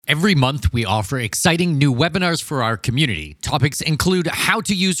Every month, we offer exciting new webinars for our community. Topics include how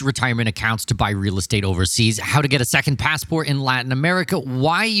to use retirement accounts to buy real estate overseas, how to get a second passport in Latin America,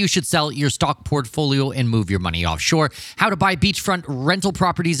 why you should sell your stock portfolio and move your money offshore, how to buy beachfront rental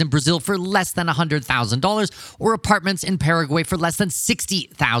properties in Brazil for less than $100,000, or apartments in Paraguay for less than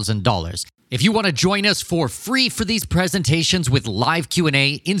 $60,000. If you want to join us for free for these presentations with live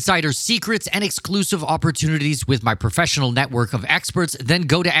Q&A, insider secrets, and exclusive opportunities with my professional network of experts, then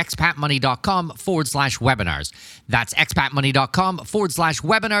go to expatmoney.com/webinars. That's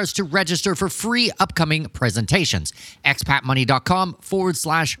expatmoney.com/webinars to register for free upcoming presentations.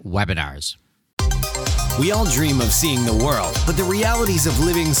 expatmoney.com/webinars. We all dream of seeing the world, but the realities of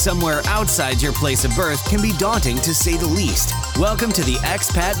living somewhere outside your place of birth can be daunting to say the least. Welcome to the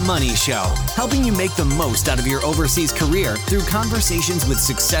Expat Money Show, helping you make the most out of your overseas career through conversations with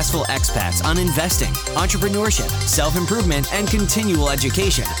successful expats on investing, entrepreneurship, self-improvement, and continual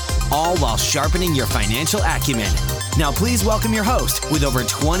education, all while sharpening your financial acumen. Now please welcome your host, with over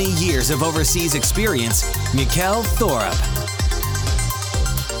 20 years of overseas experience, Mikkel Thorup.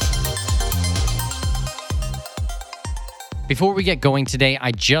 Before we get going today,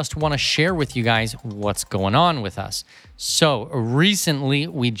 I just want to share with you guys what's going on with us. So recently,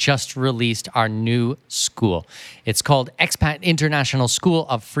 we just released our new school. It's called Expat International School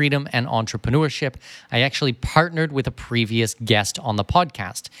of Freedom and Entrepreneurship. I actually partnered with a previous guest on the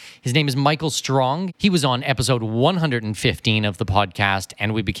podcast. His name is Michael Strong. He was on episode 115 of the podcast,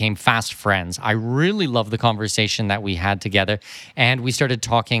 and we became fast friends. I really love the conversation that we had together, and we started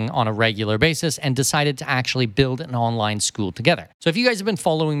talking on a regular basis and decided to actually build an online school together. So if you guys have been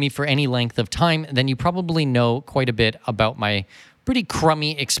following me for any length of time, then you probably know quite a bit about my pretty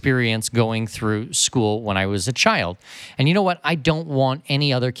crummy experience going through school when I was a child. And you know what? I don't want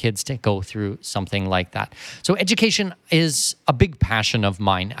any other kids to go through something like that. So education is a big passion of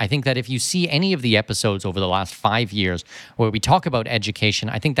mine. I think that if you see any of the episodes over the last 5 years where we talk about education,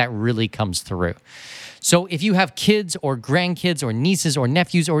 I think that really comes through. So if you have kids or grandkids or nieces or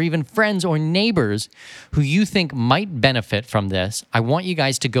nephews or even friends or neighbors who you think might benefit from this, I want you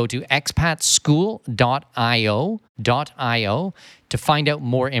guys to go to expatschool.io to find out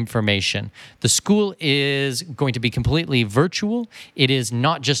more information. The school is going to be completely virtual. It is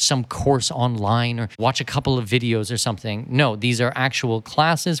not just some course online or watch a couple of videos or something. No, these are actual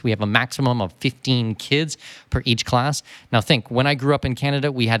classes. We have a maximum of 15 kids per each class. Now think, when I grew up in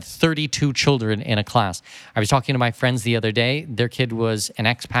Canada, we had 32 children in a class. I was talking to my friends the other day. Their kid was an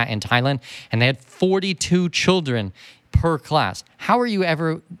expat in Thailand, and they had 42 children per class. How are you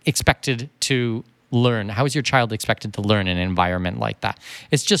ever expected to learn? How is your child expected to learn in an environment like that?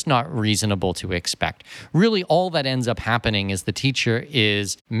 It's just not reasonable to expect. Really, all that ends up happening is the teacher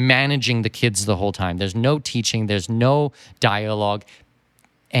is managing the kids the whole time. There's no teaching, there's no dialogue,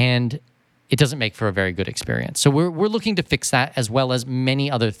 and it doesn't make for a very good experience. So we're looking to fix that, as well as many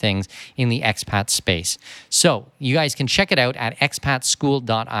other things in the expat space. So you guys can check it out at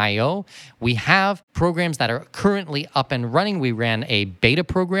expatschool.io. We have programs that are currently up and running. We ran a beta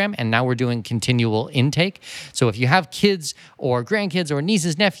program, and now we're doing continual intake. So if you have kids or grandkids or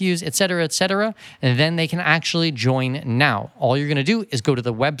nieces, nephews, et cetera, and then they can actually join now. All you're going to do is go to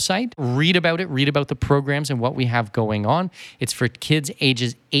the website, read about it, read about the programs and what we have going on. It's for kids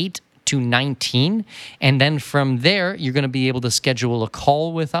ages 8 to 19. And then from there, you're going to be able to schedule a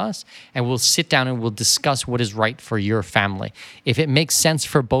call with us, and we'll sit down and we'll discuss what is right for your family. If it makes sense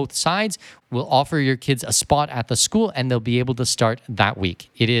for both sides, we'll offer your kids a spot at the school, and they'll be able to start that week.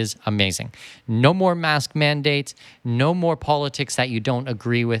 It is amazing. No more mask mandates, no more politics that you don't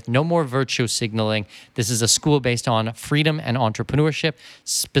agree with, no more virtue signaling. This is a school based on freedom and entrepreneurship,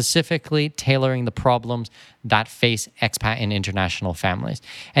 specifically tailoring the problems that face expat and international families.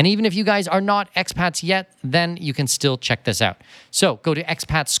 And even if you guys are not expats yet, then you can still check this out. So go to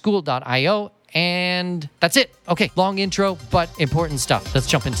expatschool.io, and that's it. Okay, long intro, but important stuff. Let's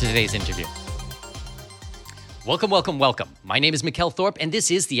jump into today's interview. Welcome. My name is Mikkel Thorup, and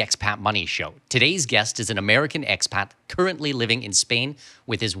this is the Expat Money Show. Today's guest is an American expat currently living in Spain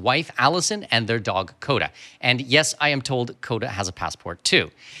with his wife, Allison, and their dog, Coda. And yes, I am told Coda has a passport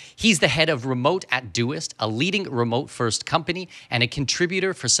too. He's the head of Remote at Doist, a leading remote-first company and a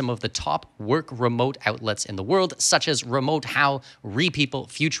contributor for some of the top work remote outlets in the world, such as Remote How, Repeople,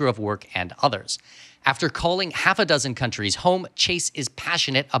 Future of Work, and others. After calling half a dozen countries home, Chase is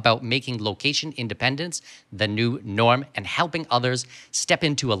passionate about making location independence the new norm and helping others step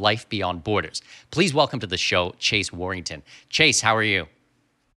into a life beyond borders. Please welcome to the show, Chase Warrington. Chase, how are you?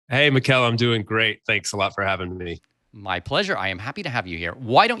 Hey, Mikkel, I'm doing great. Thanks a lot for having me. My pleasure. I am happy to have you here.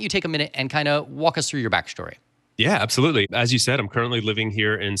 Why don't you take a minute and kind of walk us through your backstory? Yeah, absolutely. As you said, I'm currently living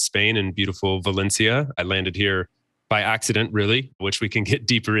here in Spain in beautiful Valencia. I landed here by accident, really, which we can get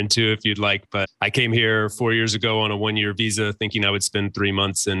deeper into if you'd like. But I came here 4 years ago on a 1 year visa, thinking I would spend 3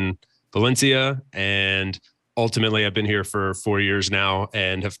 months in Valencia. And ultimately, I've been here for 4 years now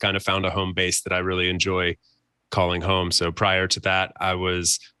and have kind of found a home base that I really enjoy calling home. So prior to that, I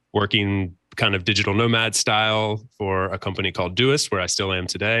was working kind of digital nomad style for a company called Doist, where I still am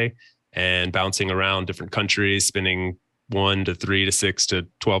today, and bouncing around different countries, spending 1 to 3 to 6 to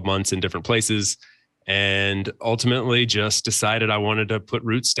 12 months in different places. And ultimately just decided I wanted to put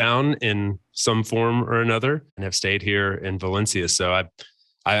roots down in some form or another and have stayed here in Valencia. So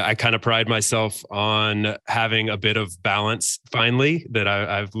I kind of pride myself on having a bit of balance finally that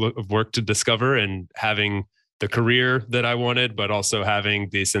I've worked to discover, and having the career that I wanted, but also having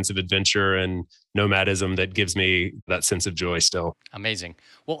the sense of adventure and nomadism that gives me that sense of joy still. Amazing.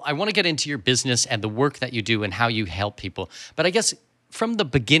 Well, I want to get into your business and the work that you do and how you help people. But I guess from the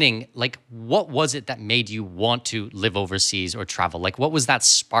beginning, like, what was it that made you want to live overseas or travel? Like, what was that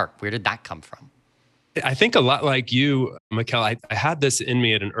spark? Where did that come from? I think a lot like you, Mikkel, I had this in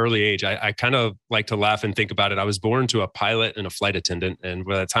me at an early age. I kind of like to laugh and think about it. I was born to a pilot and a flight attendant. And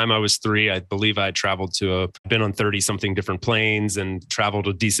by the time I was 3, I believe I traveled been on 30 something different planes and traveled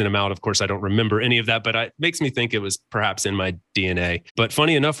a decent amount. Of course, I don't remember any of that, but it makes me think it was perhaps in my DNA. But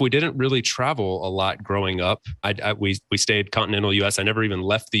funny enough, we didn't really travel a lot growing up. We stayed continental US. I never even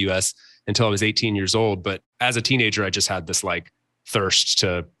left the US until I was 18 years old. But as a teenager, I just had this thirst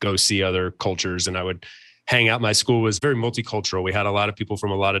to go see other cultures. And I would hang out. My school was very multicultural. We had a lot of people from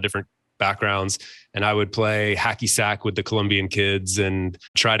a lot of different backgrounds, and I would play hacky sack with the Colombian kids and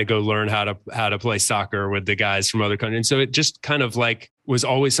try to go learn how to play soccer with the guys from other countries. And so it just kind of was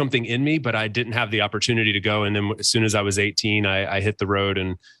always something in me, but I didn't have the opportunity to go. And then as soon as I was 18, I hit the road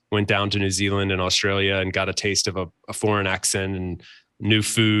and went down to New Zealand and Australia and got a taste of a foreign accent and new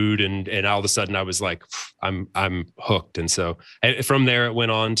food, and all of a sudden I was like, I'm hooked. And so from there it went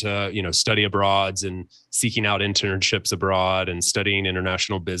on to study abroads and seeking out internships abroad and studying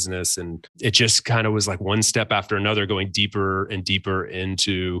international business, and it just kind of was like one step after another, going deeper and deeper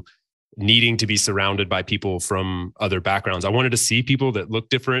into needing to be surrounded by people from other backgrounds. I wanted to see people that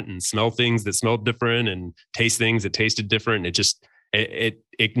looked different and smell things that smelled different and taste things that tasted different.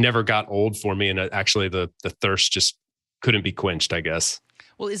 It never got old for me, and actually the thirst just couldn't be quenched, I guess.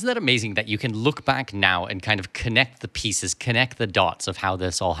 Well, isn't that amazing that you can look back now and kind of connect the pieces, connect the dots of how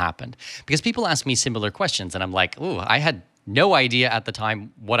this all happened? Because people ask me similar questions and I'm like, oh, I had no idea at the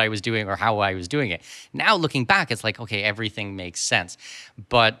time what I was doing or how I was doing it. Now looking back, it's like, okay, everything makes sense.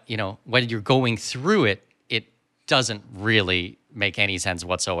 But, when you're going through it, it doesn't really make any sense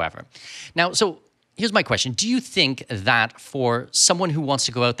whatsoever. Now, so here's my question. Do you think that for someone who wants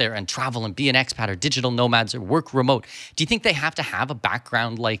to go out there and travel and be an expat or digital nomads or work remote, do you think they have to have a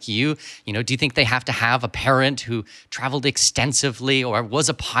background like you? Do you think they have to have a parent who traveled extensively or was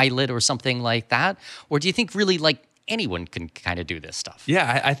a pilot or something like that? Or do you think really anyone can kind of do this stuff?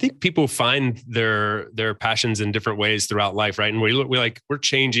 Yeah, I think people find their passions in different ways throughout life, right? And we're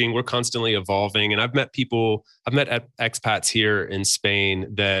changing, we're constantly evolving. And I've met expats here in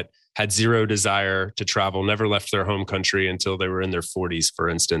Spain that had zero desire to travel, never left their home country until they were in their 40s, for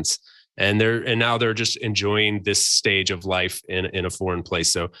instance. And now they're just enjoying this stage of life in a foreign place.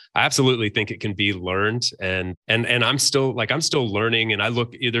 So I absolutely think it can be learned. And I'm still learning. And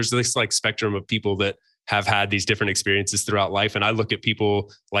there's this spectrum of people that have had these different experiences throughout life. And I look at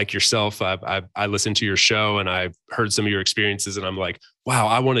people like yourself. I listened to your show and I've heard some of your experiences, and I'm like, wow,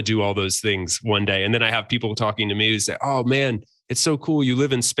 I want to do all those things one day. And then I have people talking to me who say, oh man, it's so cool. You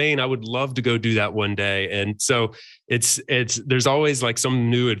live in Spain. I would love to go do that one day. And so there's always some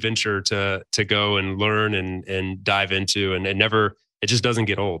new adventure to go and learn and dive into, and it just doesn't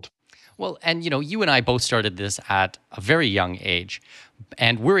get old. Well, and you and I both started this at a very young age,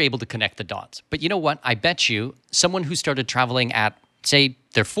 and we're able to connect the dots. But you know what? I bet you someone who started traveling at, say,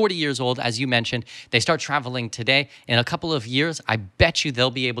 they're 40 years old, as you mentioned, they start traveling today. In a couple of years, I bet you they'll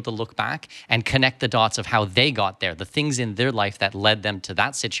be able to look back and connect the dots of how they got there, the things in their life that led them to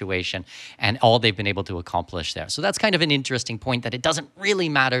that situation, and all they've been able to accomplish there. So that's kind of an interesting point, that it doesn't really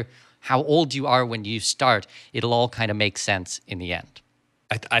matter how old you are when you start. It'll all kind of make sense in the end.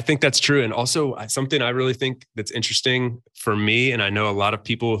 I think that's true. And also something I really think that's interesting for me, and I know a lot of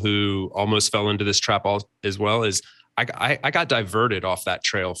people who almost fell into this trap as well, is I got diverted off that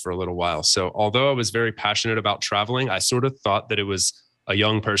trail for a little while. So although I was very passionate about traveling, I sort of thought that it was a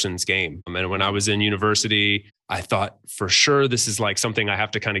young person's game. And when I was in university, I thought for sure this is something I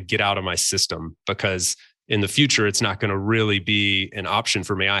have to kind of get out of my system, because in the future, it's not going to really be an option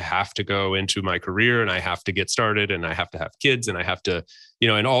for me. I have to go into my career and I have to get started and I have to have kids and I have to,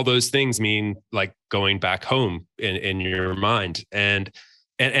 and all those things mean like going back home in your mind. And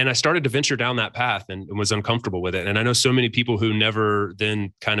I started to venture down that path and was uncomfortable with it. And I know so many people who never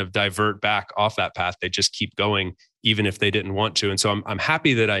then kind of divert back off that path. They just keep going, even if they didn't want to. And so I'm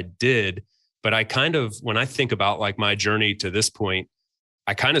happy that I did, but I kind of, when I think about like my journey to this point,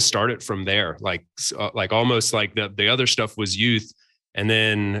 I kind of started from there, like almost like the other stuff was youth. And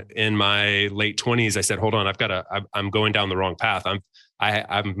then in my late 20s, I said, hold on, I'm going down the wrong path.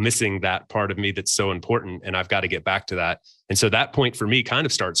 I'm missing that part of me that's so important, and I've got to get back to that. And so that point for me kind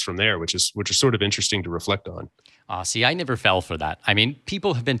of starts from there, which is sort of interesting to reflect on. See, I never fell for that. I mean,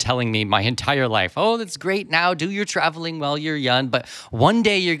 people have been telling me my entire life, oh, that's great now, do your traveling while you're young, but one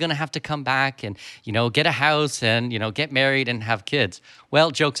day you're going to have to come back and, get a house and, get married and have kids.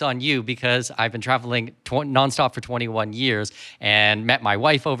 Well, joke's on you, because I've been traveling nonstop for 21 years and met my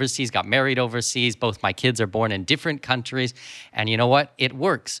wife overseas, got married overseas. Both my kids are born in different countries. And you know what? It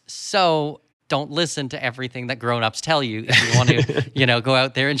works. So don't listen to everything that grown-ups tell you. If you want to, go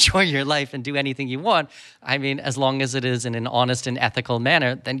out there, enjoy your life and do anything you want. I mean, as long as it is in an honest and ethical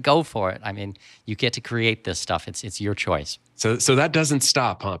manner, then go for it. I mean, you get to create this stuff. It's your choice. So that doesn't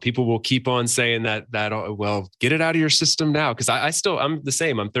stop, huh? People will keep on saying that, well, get it out of your system now. Cause I'm the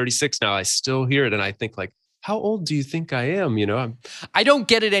same. I'm 36 now. I still hear it. And I think like, how old do you think I am? I don't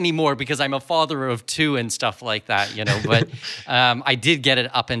get it anymore because I'm a father of 2 and stuff like that, but I did get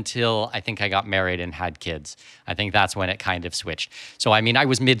it up until I think I got married and had kids. I think that's when it kind of switched. So, I mean, I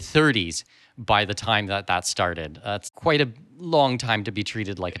was mid-30s by the time that started. It's quite a long time to be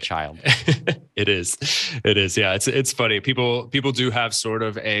treated like a child. It is. Yeah. It's funny. People do have sort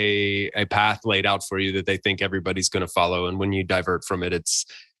of a path laid out for you that they think everybody's going to follow. And when you divert from it, it's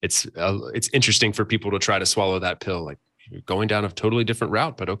interesting for people to try to swallow that pill. Like, you're going down a totally different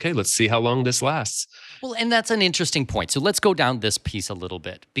route, but okay, let's see how long this lasts. Well, and that's an interesting point. So let's go down this piece a little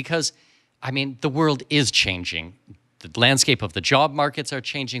bit, because I mean, the world is changing. The landscape of the job markets are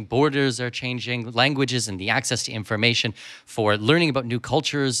changing, borders are changing, languages and the access to information for learning about new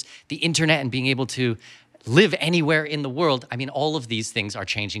cultures, the internet and being able to live anywhere in the world. I mean, all of these things are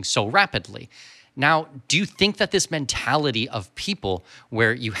changing so rapidly. Now, do you think that this mentality of people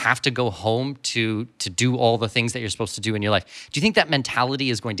where you have to go home to do all the things that you're supposed to do in your life, do you think that mentality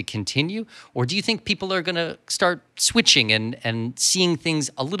is going to continue? Or do you think people are going to start switching and seeing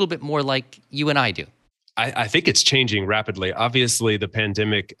things a little bit more like you and I do? I think it's changing rapidly. Obviously, the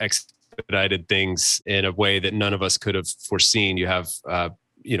pandemic expedited things in a way that none of us could have foreseen. You have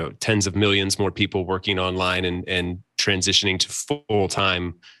tens of millions more people working online and transitioning to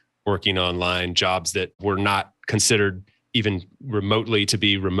full-time working online, jobs that were not considered even remotely to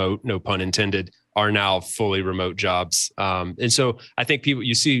be remote, no pun intended, are now fully remote jobs. And so I think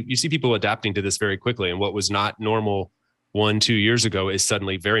you see people adapting to this very quickly. And what was not normal 1-2 years ago is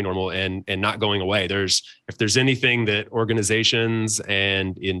suddenly very normal and not going away. If there's anything that organizations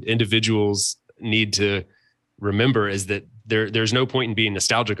and individuals need to remember, is that there's no point in being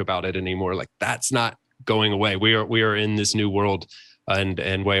nostalgic about it anymore. Like, that's not going away. We are in this new world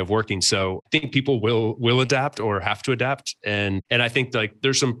and way of working. So I think people will adapt or have to adapt. And I think like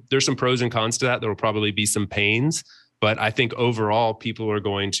there's some pros and cons to that. There will probably be some pains, but I think overall people are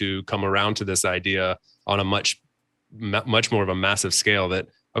going to come around to this idea on a much more of a massive scale that,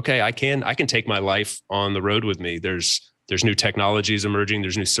 okay, I can take my life on the road with me. There's new technologies emerging.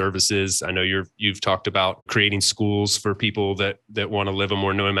 There's new services. I know you've talked about creating schools for people that want to live a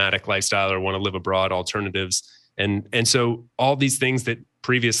more nomadic lifestyle or want to live abroad, alternatives. And so all these things that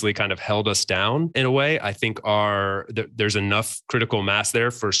previously kind of held us down in a way, I think there's enough critical mass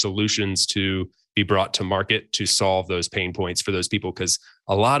there for solutions to be brought to market to solve those pain points for those people. Because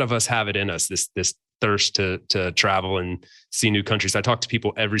a lot of us have it in us, this thirst to travel and see new countries. I talk to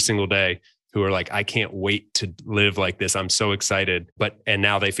people every single day who are like, I can't wait to live like this. I'm so excited. And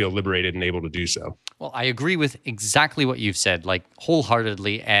now they feel liberated and able to do so. Well, I agree with exactly what you've said, like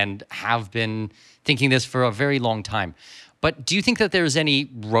wholeheartedly, and have been thinking this for a very long time. But do you think that there's any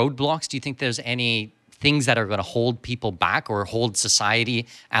roadblocks? Do you think there's any things that are going to hold people back or hold society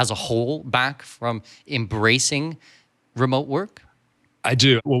as a whole back from embracing remote work? I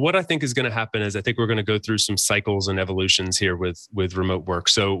do. Well, what I think is going to happen is I think we're going to go through some cycles and evolutions here with remote work.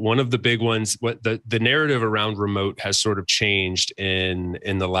 So one of the big ones, what the narrative around remote has sort of changed in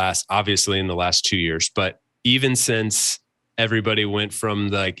the last 2 years. But even since everybody went from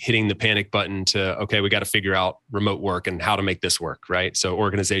like hitting the panic button to, okay, we got to figure out remote work and how to make this work, right? So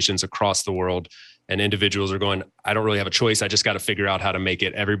organizations across the world and individuals are going, I don't really have a choice. I just got to figure out how to make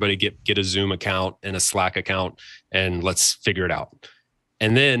it. Everybody get a Zoom account and a Slack account, and let's figure it out.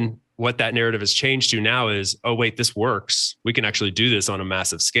 And then what that narrative has changed to now is, oh, wait, this works. We can actually do this on a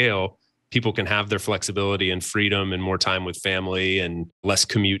massive scale. People can have their flexibility and freedom and more time with family and less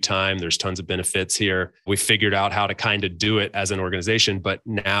commute time. There's tons of benefits here. We figured out how to kind of do it as an organization, but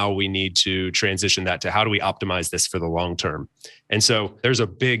now we need to transition that to how do we optimize this for the long term? And so there's a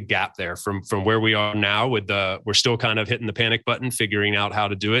big gap there from where we are now we're still kind of hitting the panic button, figuring out how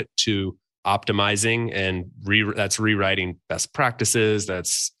to do it, to optimizing and that's rewriting best practices.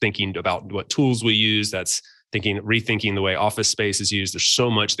 That's thinking about what tools we use. That's rethinking the way office space is used. There's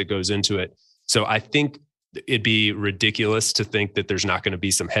so much that goes into it. So I think it'd be ridiculous to think that there's not going to be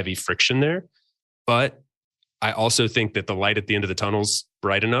some heavy friction there. But I also think that the light at the end of the tunnel is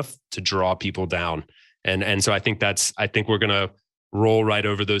bright enough to draw people down. And so I think we're going to roll right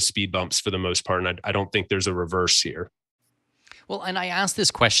over those speed bumps for the most part. And I don't think there's a reverse here. Well, and I asked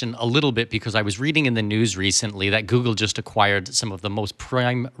this question a little bit because I was reading in the news recently that Google just acquired some of the most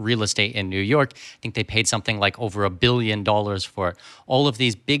prime real estate in New York. I think they paid something like over $1 billion for it. All of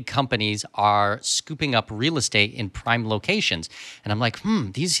these big companies are scooping up real estate in prime locations. And I'm like,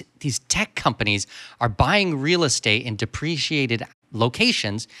 these tech companies are buying real estate in depreciated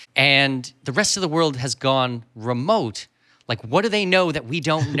locations, and the rest of the world has gone remote. Like, what do they know that we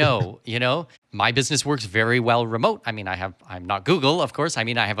don't know? My business works very well remote. I mean, I'm not Google, of course. I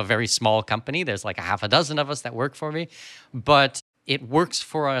mean, I have a very small company. There's like a half a dozen of us that work for me, but it works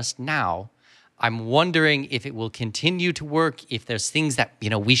for us now. I'm wondering if it will continue to work, if there's things that,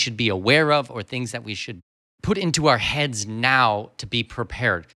 we should be aware of or things that we should put into our heads now to be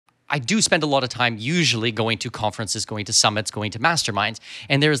prepared. I do spend a lot of time usually going to conferences, going to summits, going to masterminds,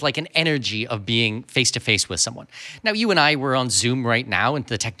 and there is like an energy of being face-to-face with someone. Now, you and I, we're on Zoom right now, and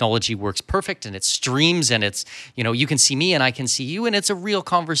the technology works perfect, and it streams, and it's, you can see me and I can see you, and it's a real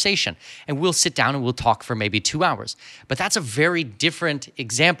conversation. And we'll sit down and we'll talk for maybe 2 hours. But that's a very different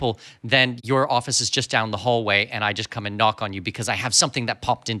example than your office is just down the hallway, and I just come and knock on you because I have something that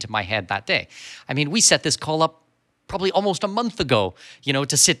popped into my head that day. I mean, we set this call up probably almost a month ago,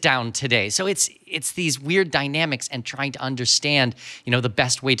 to sit down today. So it's these weird dynamics and trying to understand, the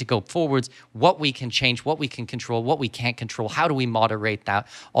best way to go forwards, what we can change, what we can control, what we can't control, how do we moderate that,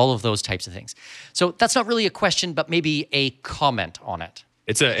 all of those types of things. So that's not really a question, but maybe a comment on it.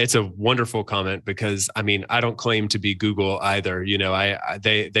 It's a wonderful comment because I don't claim to be Google either.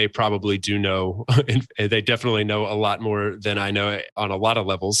 They probably do know, they definitely know a lot more than I know on a lot of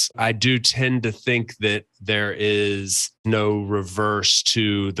levels. I do tend to think that there is no reverse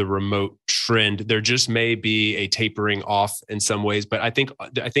to the remote trend. There just may be a tapering off in some ways, but I think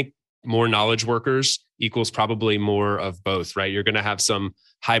more knowledge workers equals probably more of both, right? You're going to have some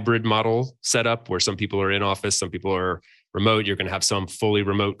hybrid model set up where some people are in office, some people are remote. You're going to have some fully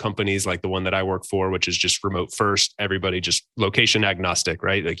remote companies like the one that I work for, which is just remote first. Everybody just location agnostic,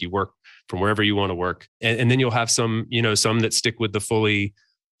 right? Like you work from wherever you want to work. And then you'll have some, some that stick with the fully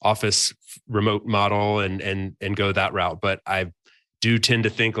office remote model and go that route. But I do tend to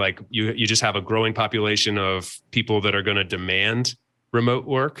think like you just have a growing population of people that are going to demand remote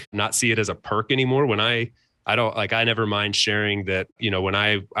work, not see it as a perk anymore. When I never mind sharing that, when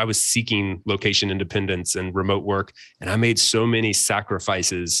I was seeking location independence and remote work, and I made so many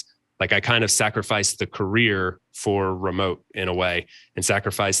sacrifices, like I kind of sacrificed the career for remote in a way and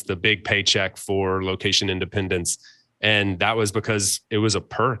sacrificed the big paycheck for location independence. And that was because it was a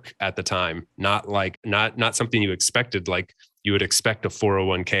perk at the time, not something you expected. Like you would expect a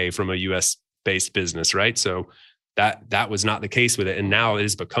 401k from a US based business, right? So that was not the case with it. And now it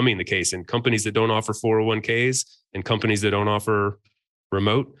is becoming the case. And companies that don't offer 401ks and companies that don't offer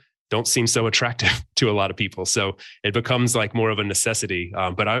remote don't seem so attractive to a lot of people. So it becomes like more of a necessity.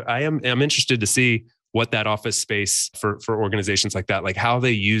 But I'm interested to see what that office space for organizations like that, like how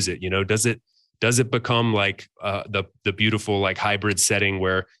they use it. Does it become like the beautiful like hybrid setting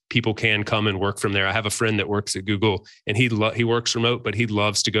where people can come and work from there? I have a friend that works at Google and he works remote, but he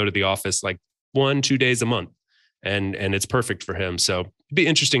loves to go to the office like 1-2 days a month. And it's perfect for him. So it'd be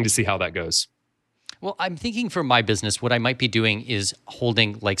interesting to see how that goes. Well, I'm thinking for my business, what I might be doing is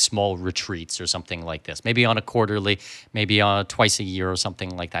holding like small retreats or something like this, maybe on a quarterly, maybe twice a year or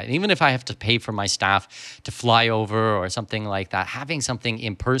something like that. And even if I have to pay for my staff to fly over or something like that, having something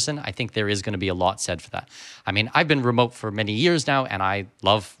in person, I think there is going to be a lot said for that. I mean, I've been remote for many years now, and I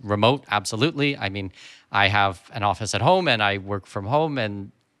love remote, absolutely. I mean, I have an office at home and I work from home,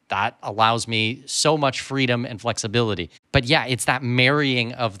 and that allows me so much freedom and flexibility. But yeah, it's that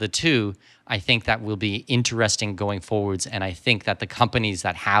marrying of the two. I think that will be interesting going forwards. And I think that the companies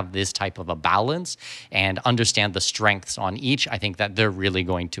that have this type of a balance and understand the strengths on each, I think that they're really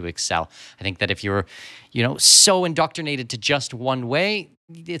going to excel. I think that if you're, so indoctrinated to just one way,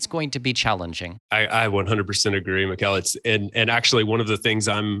 it's going to be challenging. I 100% agree, Mikkel. And actually one of the things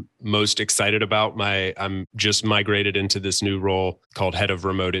I'm most excited about, I'm just migrated into this new role called head of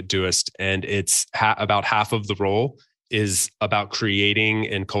remote at Doist, and it's about half of the role is about creating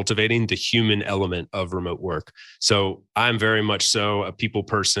and cultivating the human element of remote work. So I'm very much so a people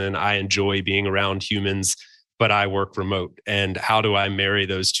person. I enjoy being around humans, but I work remote. And how do I marry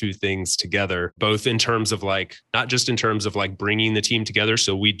those two things together, both in terms of not just in terms of bringing the team together.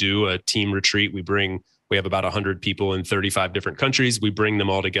 So we do a team retreat. We have about 100 people in 35 different countries. We bring them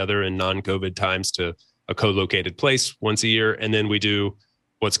all together in non-COVID times to a co-located place once a year. And then we do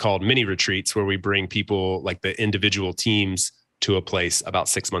what's called mini retreats, where we bring people, like the individual teams, to a place about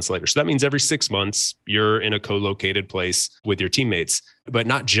 6 months later. So that means every 6 months you're in a co-located place with your teammates. But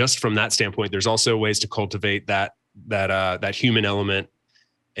not just from that standpoint, there's also ways to cultivate that human element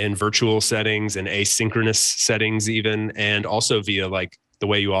in virtual settings and asynchronous settings even, and also via the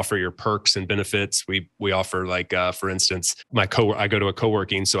way you offer your perks and benefits. We offer for instance, I go to a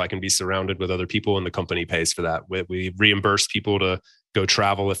co-working so I can be surrounded with other people, and the company pays for that. We reimburse people to go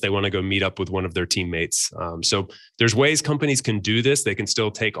travel if they want to go meet up with one of their teammates. So there's ways companies can do this. They can still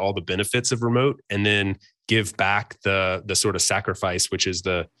take all the benefits of remote and then give back the sort of sacrifice, which is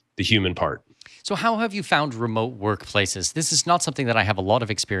the human part. So how have you found remote workplaces? This is not something that I have a lot of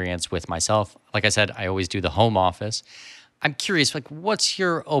experience with myself. Like I said, I always do the home office. I'm curious, what's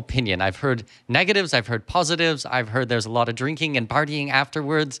your opinion? I've heard negatives, I've heard positives, I've heard there's a lot of drinking and partying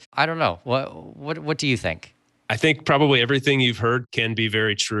afterwards. I don't know. What do you think? I think probably everything you've heard can be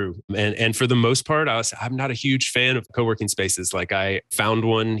very true. And for the most part, I'm not a huge fan of co-working spaces. I found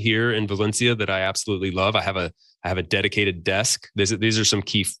one here in Valencia that I absolutely love. I have a dedicated desk. These are some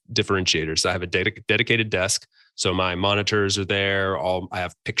key differentiators. I have a dedicated desk. So my monitors are there. I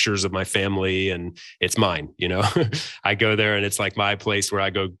have pictures of my family, and it's mine. I go there and it's like my place where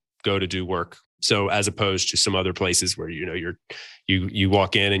I go to do work. So as opposed to some other places where, you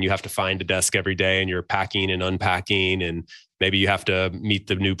walk in and you have to find a desk every day and you're packing and unpacking, and maybe you have to meet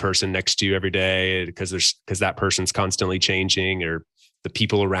the new person next to you every day because that person's constantly changing, or the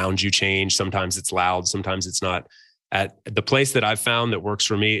people around you change. Sometimes it's loud, sometimes it's not. At the place that I've found that works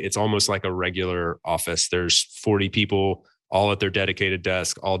for me, it's almost like a regular office. There's 40 people all at their dedicated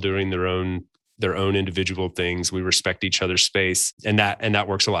desk, all doing their own individual things. We respect each other's space, and that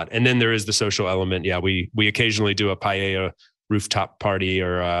works a lot. And then there is the social element. Yeah, we occasionally do a paella rooftop party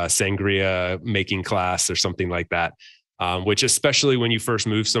or a sangria making class or something like that, which, especially when you first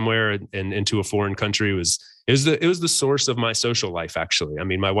move somewhere and into a foreign country, it was the source of my social life. Actually, I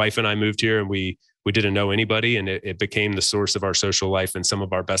mean, my wife and I moved here, and we didn't know anybody, and it became the source of our social life. And some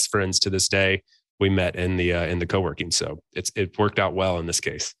of our best friends to this day we met in the co-working. So it worked out well in this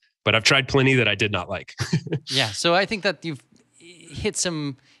case. But I've tried plenty that I did not like. Yeah. So I think that you've hit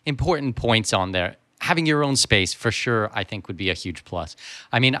some important points on there. Having your own space, for sure, I think would be a huge plus.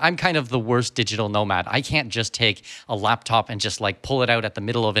 I mean, I'm kind of the worst digital nomad. I can't just take a laptop and just pull it out at the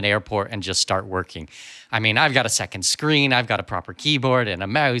middle of an airport and just start working. I mean, I've got a second screen, I've got a proper keyboard and a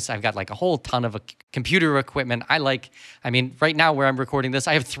mouse, I've got a whole ton of computer equipment. Right now where I'm recording this,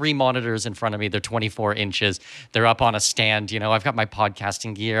 I have 3 monitors in front of me. They're 24 inches. They're up on a stand. I've got my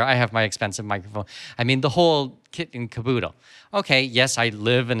podcasting gear. I have my expensive microphone. I mean, the whole kit and caboodle. Okay, yes, I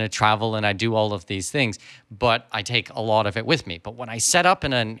live and I travel and I do all of these things, but I take a lot of it with me. But when I set up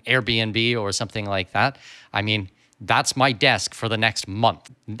in an Airbnb or something like that, I mean, that's my desk for the next month.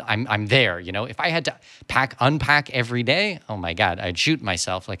 I'm there. If I had to unpack every day, oh my God, I'd shoot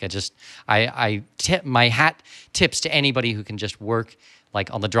myself. I tip my hat tips to anybody who can just work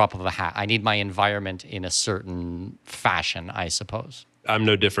on the drop of a hat. I need my environment in a certain fashion, I suppose. I'm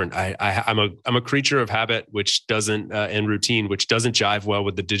no different. I'm a creature of habit, which doesn't and routine, which doesn't jive well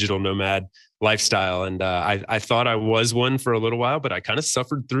with the digital nomad lifestyle. And I thought I was one for a little while, but I kind of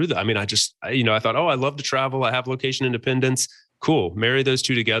suffered through that. I mean, I thought, I love to travel. I have location independence. Cool. Marry those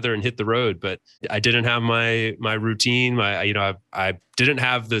two together and hit the road. But I didn't have my routine. I didn't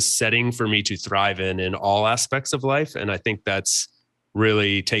have the setting for me to thrive in all aspects of life. And I think that's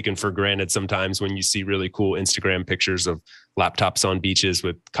really taken for granted sometimes when you see really cool Instagram pictures of laptops on beaches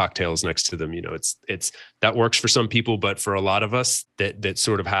with cocktails next to them. It's that works for some people, but for a lot of us that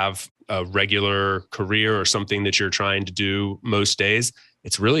sort of have a regular career or something that you're trying to do most days,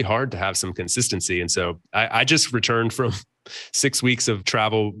 it's really hard to have some consistency. And so I just returned from 6 weeks of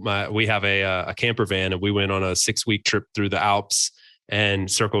travel. We have a camper van, and we went on a 6-week trip through the Alps.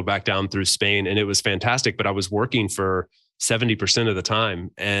 and circled back down through Spain. And it was fantastic, but I was working for 70% of the time.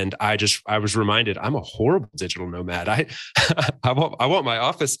 And I was reminded I'm a horrible digital nomad. I want my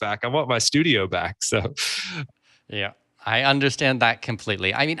office back. I want my studio back. So Yeah, I understand that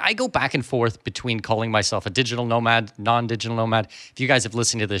completely. I mean, I go back and forth between calling myself a digital nomad, non-digital nomad. If you guys have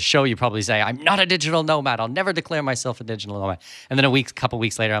listened to this show, you probably say, I'm not a digital nomad. I'll never declare myself a digital nomad. And then couple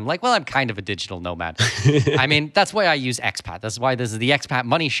weeks later, I'm like, well, I'm kind of a digital nomad. I mean, that's why I use expat. That's why this is the Expat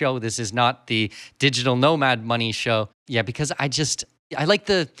Money Show. This is not the Digital Nomad Money Show. Yeah, because I like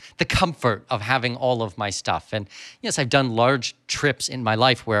the comfort of having all of my stuff. And yes, I've done large trips in my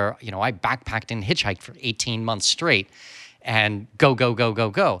life where, I backpacked and hitchhiked for 18 months straight and go, go, go, go,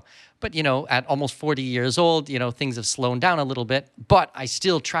 go. But, at almost 40 years old, things have slowed down a little bit, but I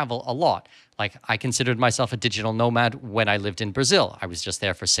still travel a lot. Like, I considered myself a digital nomad when I lived in Brazil. I was just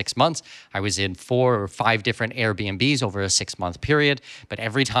there for 6 months. I was in 4 or 5 different Airbnbs over a 6-month period. But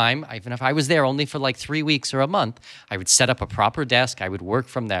every time, even if I was there only for like 3 weeks or a month, I would set up a proper desk. I would work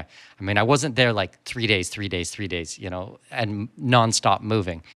from there. I mean, I wasn't there like 3 days, 3 days, 3 days, and nonstop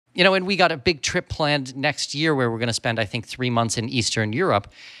moving. And we got a big trip planned next year where we're going to spend, I think, 3 months in Eastern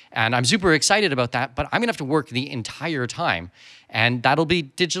Europe. And I'm super excited about that, but I'm going to have to work the entire time. And that'll be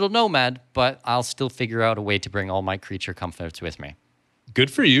digital nomad, but I'll still figure out a way to bring all my creature comforts with me. Good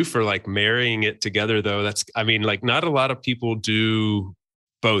for you for like marrying it together, though. Not a lot of people do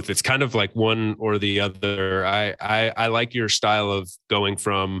both. It's kind of like one or the other. I like your style of going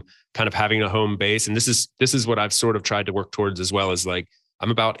from kind of having a home base. And this is what I've sort of tried to work towards as well, as like, I'm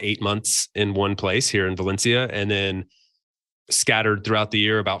about 8 months in one place here in Valencia, and then scattered throughout the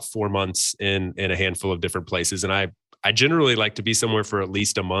year about 4 months in a handful of different places. And I generally like to be somewhere for at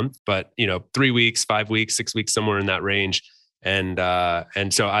least a month, but 3 weeks, 5 weeks, 6 weeks, somewhere in that range. And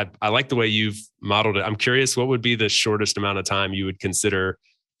so I like the way you've modeled it. I'm curious, what would be the shortest amount of time you would consider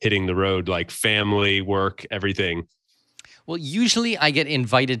hitting the road, like family, work, everything? Well, usually I get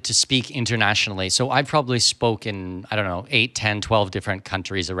invited to speak internationally. So I've probably spoken, 8, 10, 12 different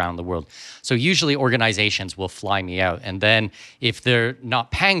countries around the world. So usually organizations will fly me out. And then if they're not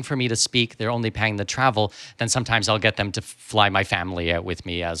paying for me to speak, they're only paying the travel, then sometimes I'll get them to fly my family out with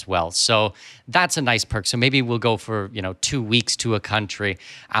me as well. So that's a nice perk. So maybe we'll go for, 2 weeks to a country.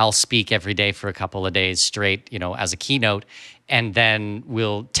 I'll speak every day for a couple of days straight, as a keynote. And then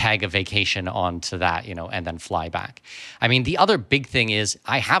we'll tag a vacation onto that, and then fly back. I mean, the other big thing is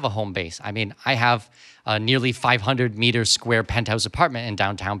I have a home base. I mean, I have a nearly 500 meter square penthouse apartment in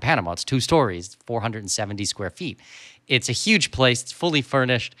downtown Panama. It's 2 stories, 470 square feet. It's a huge place. It's fully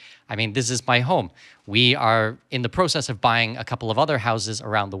furnished. I mean, this is my home. We are in the process of buying a couple of other houses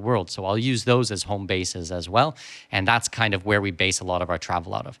around the world. So I'll use those as home bases as well. And that's kind of where we base a lot of our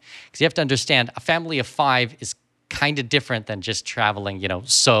travel out of. Because you have to understand, a family of 5 is kind of different than just traveling,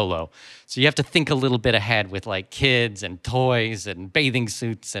 solo. So you have to think a little bit ahead with like kids and toys and bathing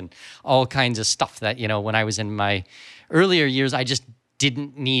suits and all kinds of stuff that, when I was in my earlier years, I just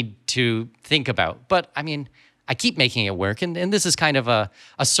didn't need to think about. But I mean, I keep making it work. And this is kind of a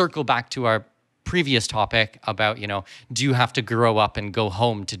circle back to our previous topic about, do you have to grow up and go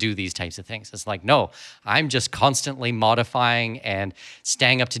home to do these types of things? It's like, no, I'm just constantly modifying and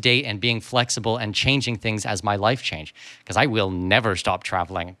staying up to date and being flexible and changing things as my life change, because I will never stop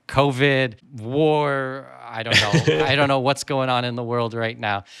traveling. COVID, war, I don't know. I don't know what's going on in the world right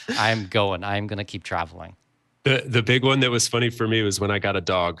now. I'm going to keep traveling. The big one that was funny for me was when I got a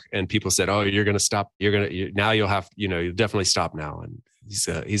dog and people said, "Oh, you're going to stop. Now you'll have, you'll definitely stop now." And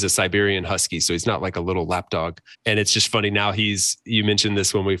he's a Siberian Husky, so he's not like a little lap dog. And it's just funny now. You mentioned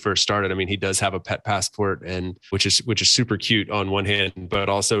this when we first started. I mean, he does have a pet passport, and which is super cute on one hand, but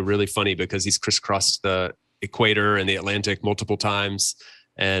also really funny because he's crisscrossed the equator and the Atlantic multiple times.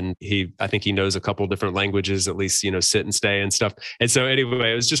 And I think he knows a couple different languages, at least, sit and stay and stuff. And so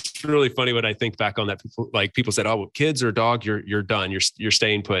anyway, it was just really funny when I think back on that. People said, "Oh, well, kids or dog, you're done. You're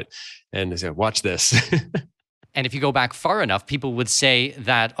staying put." And I said, "Watch this." And if you go back far enough, people would say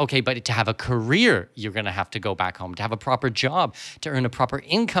that, okay, but to have a career, you're going to have to go back home. To have a proper job, to earn a proper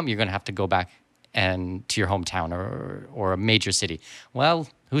income, you're going to have to go back and to your hometown or a major city. Well,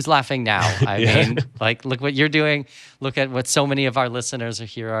 who's laughing now? I mean, look what you're doing. Look at what so many of our listeners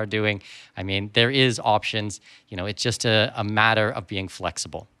here are doing. I mean, there is options. It's just a matter of being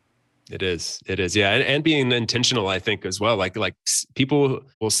flexible. It is. Yeah. And being intentional, I think, as well. Like people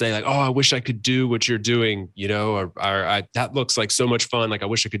will say like, "Oh, I wish I could do what you're doing," or that looks like so much fun. Like, I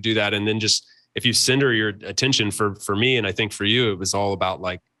wish I could do that. And then just, if you center your attention for me, and I think for you, it was all about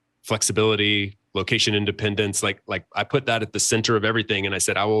like flexibility, location independence. Like I put that at the center of everything. And I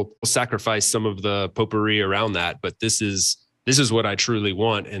said, I will sacrifice some of the potpourri around that, but this is this is what I truly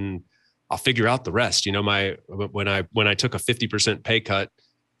want, and I'll figure out the rest. You know, when I took a 50% pay cut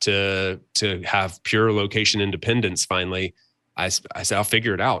to have pure location independence, finally, I said, I'll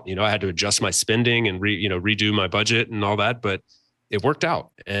figure it out. You know, I had to adjust my spending and redo my budget and all that, but it worked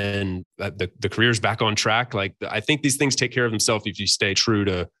out, and the career's back on track. Like, I think these things take care of themselves if you stay true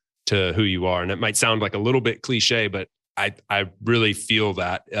to who you are. And it might sound like a little bit cliche, but I really feel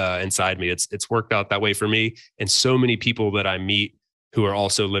that inside me. It's worked out that way for me, and so many people that I meet who are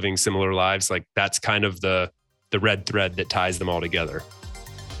also living similar lives. Like, that's kind of the red thread that ties them all together.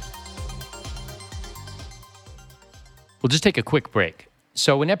 We'll just take a quick break.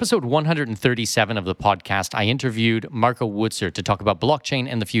 So in episode 137 of the podcast, I interviewed Marco Wutzer to talk about blockchain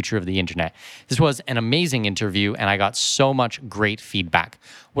and the future of the internet. This was an amazing interview, and I got so much great feedback.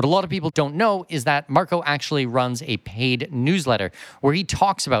 What a lot of people don't know is that Marco actually runs a paid newsletter where he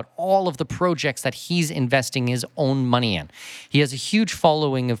talks about all of the projects that he's investing his own money in. He has a huge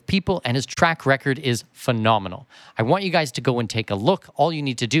following of people, and his track record is phenomenal. I want you guys to go and take a look. All you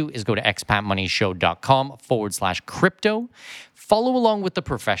need to do is go to expatmoneyshow.com/crypto. Follow along with the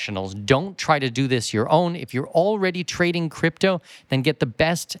professionals. Don't try to do this your own. If you're already trading crypto, then get the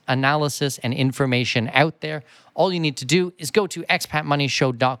best analysis and information out there. All you need to do is go to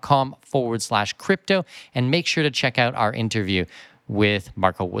expatmoneyshow.com/crypto and make sure to check out our interview with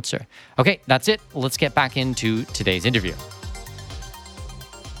Marco Wutzer. Okay, that's it. Let's get back into today's interview.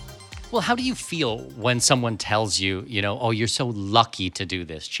 Well, how do you feel when someone tells you, oh, you're so lucky to do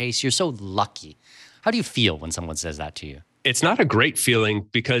this, Chase? You're so lucky. How do you feel when someone says that to you? It's not a great feeling,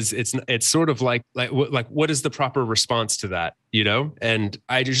 because it's sort of like what is the proper response to that, And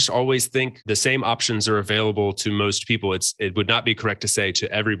I just always think the same options are available to most people. It would not be correct to say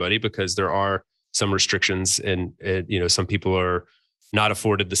to everybody, because there are some restrictions, and some people are not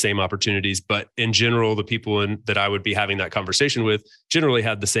afforded the same opportunities. But in general, the people that I would be having that conversation with generally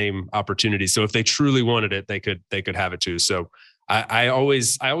had the same opportunities. So if they truly wanted it, they could have it too. So I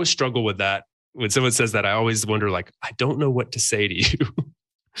always struggle with that. When someone says that, I always wonder, like, I don't know what to say to you.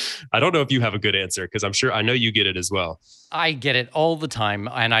 I don't know if you have a good answer, because I know you get it as well. I get it all the time.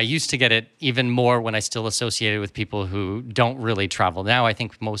 And I used to get it even more when I still associated with people who don't really travel. Now I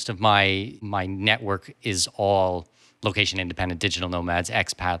think most of my network is all location independent digital nomads,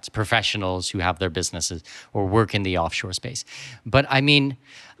 expats, professionals who have their businesses or work in the offshore space. But I mean,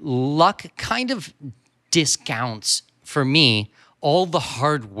 luck kind of discounts, for me, all the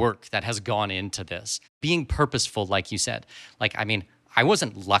hard work that has gone into this. Being purposeful, like you said. I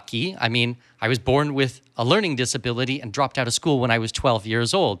wasn't lucky. I was born with a learning disability and dropped out of school when I was 12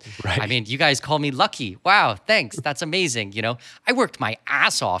 years old. Right. You guys call me lucky. Wow, thanks. That's amazing. I worked my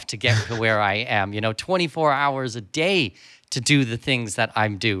ass off to get to where I am, 24 hours a day to do the things that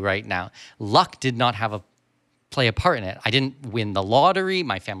I'm doing right now. Luck did not play a part in it. I didn't win the lottery.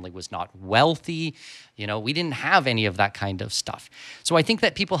 My family was not wealthy. We didn't have any of that kind of stuff. So I think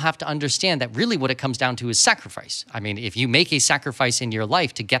that people have to understand that really what it comes down to is sacrifice. If you make a sacrifice in your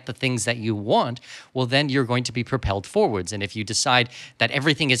life to get the things that you want, well, then you're going to be propelled forwards. And if you decide that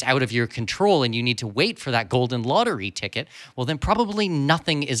everything is out of your control and you need to wait for that golden lottery ticket, well, then probably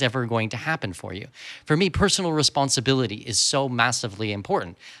nothing is ever going to happen for you. For me, personal responsibility is so massively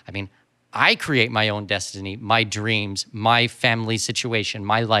important. I create my own destiny, my dreams, my family situation,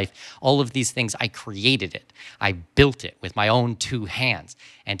 my life, all of these things. I created it. I built it with my own two hands.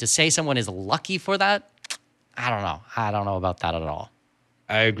 And to say someone is lucky for that, I don't know. I don't know about that at all.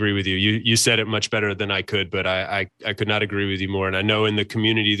 I agree with you. You said it much better than I could, but I could not agree with you more. And I know in the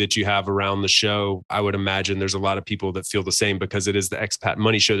community that you have around the show, I would imagine there's a lot of people that feel the same, because it is the Expat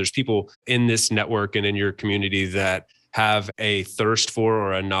Money Show. There's people in this network and in your community that have a thirst for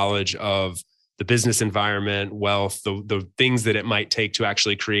or a knowledge of the business environment, wealth, the things that it might take to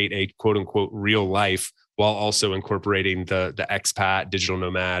actually create a quote unquote real life, while also incorporating the expat, digital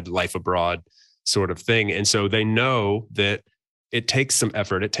nomad, life abroad sort of thing. And so they know that it takes some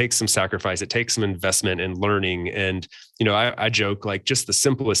effort, it takes some sacrifice, it takes some investment in learning. And, I joke, like, just the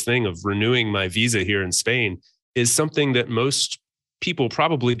simplest thing of renewing my visa here in Spain is something that most people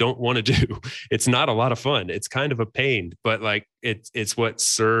probably don't want to do. It's not a lot of fun. It's kind of a pain, but like it's what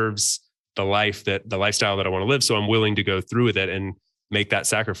serves the lifestyle that I want to live. So I'm willing to go through with it and make that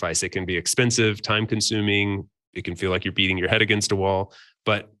sacrifice. It can be expensive, time consuming. It can feel like you're beating your head against a wall,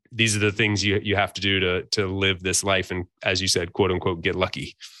 but these are the things you have to do to live this life. And as you said, quote unquote, get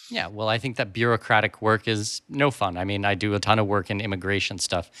lucky. Yeah, well, I think that bureaucratic work is no fun. I do a ton of work in immigration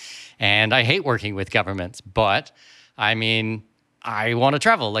stuff, and I hate working with governments, but I want to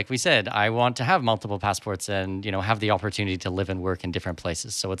travel. Like we said, I want to have multiple passports and, have the opportunity to live and work in different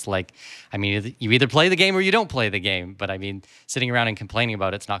places. So it's like, I mean, you either play the game or you don't play the game. But I mean, sitting around and complaining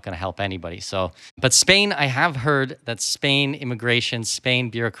about it's not going to help anybody. So, but Spain, I have heard that Spain immigration, Spain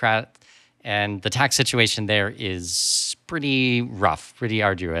bureaucrat, and the tax situation there is pretty rough, pretty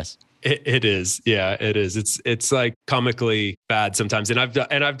arduous. It is. Yeah, it is. It's like comically bad sometimes. And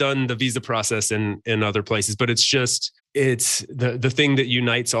I've done the visa process in other places, but it's the thing that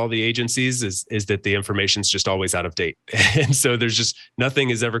unites all the agencies is that the information's just always out of date. And so there's just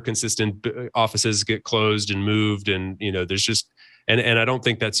nothing is ever consistent. Offices get closed and moved, and there's just and I don't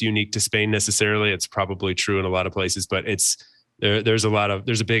think that's unique to Spain necessarily. It's probably true in a lot of places, but there's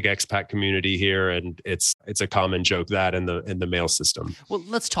a big expat community here, and it's a common joke that in the mail system. Well,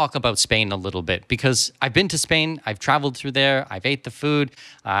 let's talk about Spain a little bit, because I've been to Spain, I've traveled through there, I've ate the food,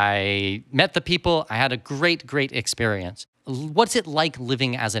 I met the people, I had a great experience. What's it like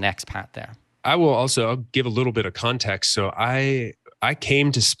living as an expat there? I'll give a little bit of context. So I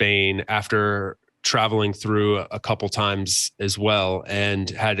came to Spain after traveling through a couple times as well,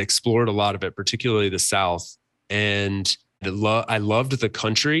 and had explored a lot of it, particularly the South. And I loved the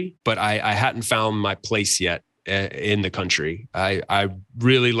country, but I hadn't found my place yet in the country. I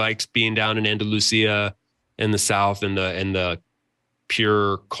really liked being down in Andalusia in the South, and the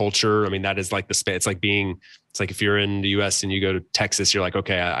pure culture. I mean, that is like it's like if you're in the US and you go to Texas, you're like,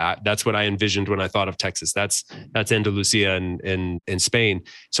 okay, that's what I envisioned when I thought of Texas. That's Andalusia in Spain.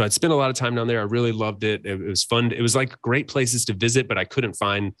 So I'd spent a lot of time down there. I really loved it. It was fun. It was like great places to visit, but I couldn't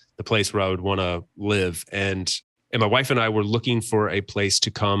find the place where I would want to live. And my wife and I were looking for a place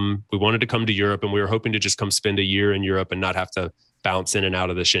to come. We wanted to come to Europe, and we were hoping to just come spend a year in Europe and not have to bounce in and out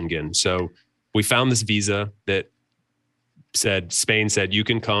of the Schengen. So we found this visa that Spain said, you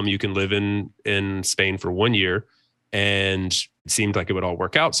can come, you can live in Spain for 1 year. And it seemed like it would all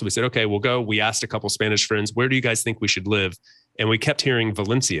work out. So we said, okay, we'll go. We asked a couple Spanish friends, where do you guys think we should live? And we kept hearing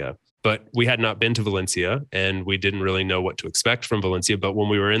Valencia, but we had not been to Valencia, and we didn't really know what to expect from Valencia. But when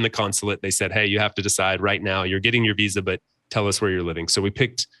we were in the consulate, they said, hey, you have to decide right now. You're getting your visa, but tell us where you're living. So we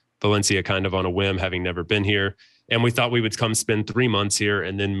picked Valencia kind of on a whim, having never been here. And we thought we would come spend 3 months here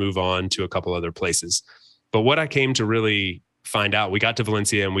and then move on to a couple other places. But what I came to really find out, we got to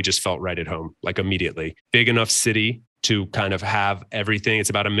Valencia and we just felt right at home, like immediately. Big enough city to kind of have everything. It's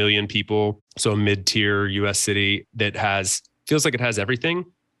about 1 million people. So a mid-tier US city that feels like it has everything.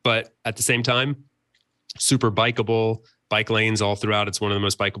 But at the same time, super bikeable, bike lanes all throughout. It's one of the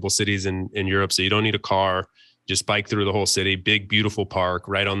most bikeable cities in Europe. So you don't need a car, just bike through the whole city. Big, beautiful park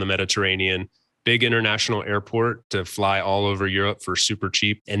right on the Mediterranean. Big international airport to fly all over Europe for super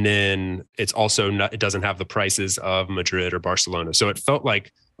cheap. And then it doesn't have the prices of Madrid or Barcelona. So it felt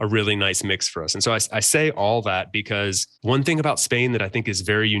like a really nice mix for us. And so I say all that because one thing about Spain that I think is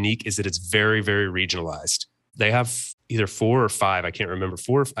very unique is that it's very, very regionalized. They have either 4 or 5, I can't remember,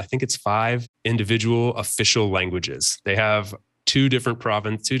 I think it's 5 individual official languages. They have 2 different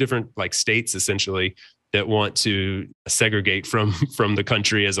like states essentially that want to segregate from the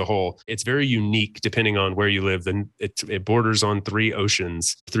country as a whole. It's very unique depending on where you live. And it borders on 3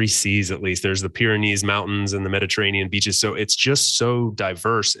 oceans, 3 seas at least. There's the Pyrenees Mountains and the Mediterranean beaches. So it's just so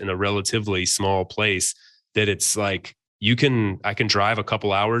diverse in a relatively small place that it's like, I can drive a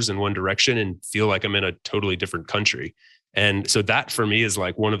couple hours in one direction and feel like I'm in a totally different country. And so that for me is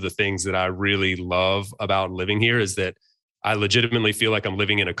like one of the things that I really love about living here is that I legitimately feel like I'm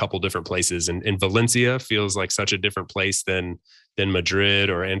living in a couple different places. And Valencia feels like such a different place than Madrid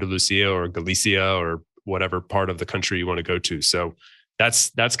or Andalusia or Galicia or whatever part of the country you want to go to. So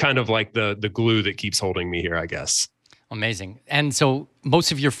that's kind of like the glue that keeps holding me here, I guess. Amazing. And so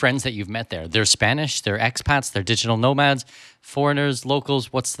most of your friends that you've met there, they're Spanish, they're expats, they're digital nomads, foreigners,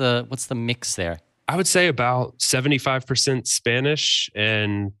 locals. What's the mix there? I would say about 75% Spanish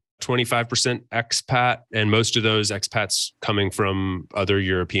and 25% expat, and most of those expats coming from other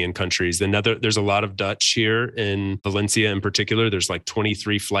European countries. There's a lot of Dutch here in Valencia in particular. There's like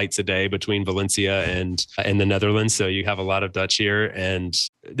 23 flights a day between Valencia and the Netherlands. So you have a lot of Dutch here, and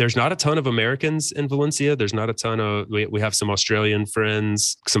there's not a ton of Americans in Valencia. There's not a ton of, we have some Australian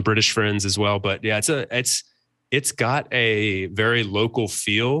friends, some British friends as well. But yeah, it's got a very local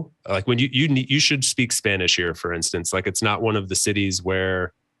feel. Like when you should speak Spanish here, for instance. Like it's not one of the cities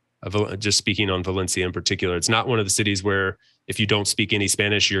where, just speaking on Valencia in particular, it's not one of the cities where if you don't speak any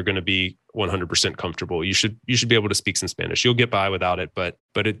Spanish, you're going to be 100% comfortable. You should be able to speak some Spanish. You'll get by without it, but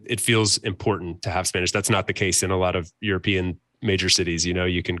it feels important to have Spanish. That's not the case in a lot of European major cities.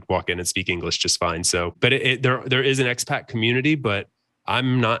 You can walk in and speak English just fine. So, but there is an expat community, but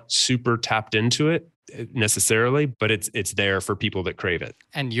I'm not super tapped into it. necessarily, but it's there for people that crave it.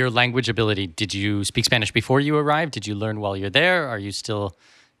 And your language ability, did you speak Spanish before you arrived? Did you learn while you're there? Are you still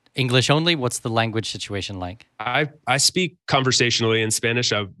English only? What's the language situation like? I speak conversationally in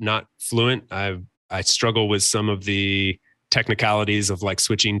Spanish. I'm not fluent. I struggle with some of the technicalities of like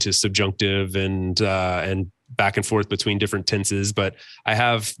switching to subjunctive and back and forth between different tenses. But I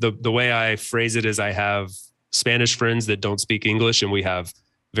have the way I phrase it is I have Spanish friends that don't speak English, and we have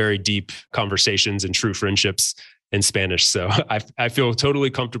very deep conversations and true friendships in Spanish. So I feel totally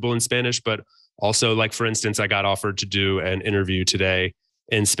comfortable in Spanish, but also, like, for instance, I got offered to do an interview today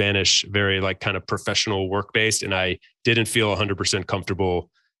in Spanish, very like kind of professional work-based, and I didn't feel 100% comfortable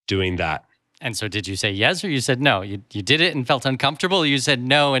doing that. And so did you say yes or you said no? You did it and felt uncomfortable, or you said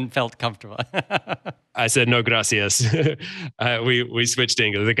no and felt comfortable? I said, no, gracias. We switched to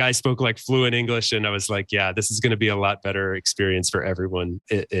English. The guy spoke like fluent English, and I was like, yeah, this is going to be a lot better experience for everyone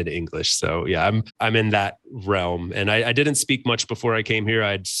in English. So yeah, I'm in that realm. And I didn't speak much before I came here.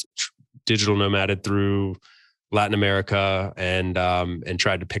 I'd digital nomaded through Latin America and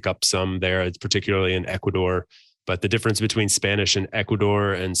tried to pick up some there, particularly in Ecuador. But the difference between Spanish in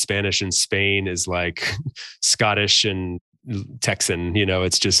Ecuador and Spanish in Spain is like Scottish and Texan.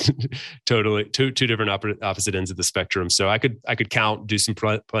 It's just totally two different opposite ends of the spectrum. So I could count, do some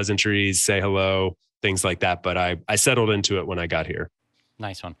pleasantries, say hello, things like that. But I settled into it when I got here.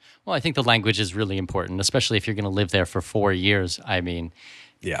 Nice one. Well, I think the language is really important, especially if you're going to live there for 4 years. I mean,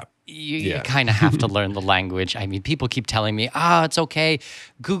 yeah. You kind of have to learn the language. I mean, people keep telling me, it's okay.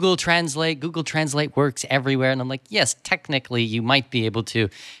 Google Translate works everywhere. And I'm like, yes, technically you might be able to,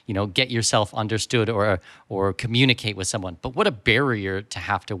 get yourself understood or communicate with someone. But what a barrier to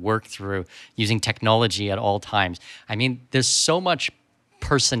have to work through using technology at all times. I mean, there's so much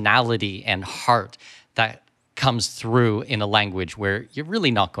personality and heart that comes through in a language where you're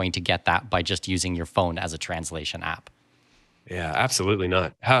really not going to get that by just using your phone as a translation app. Yeah, absolutely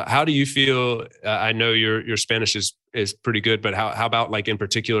not. How do you feel? I know your Spanish is pretty good, but how about like in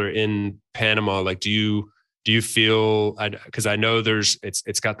particular in Panama? Like, do you feel? Because I know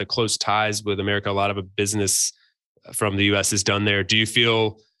it's got the close ties with America. A lot of business from the U.S. is done there. Do you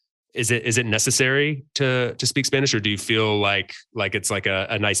feel is it necessary to speak Spanish, or do you feel like it's like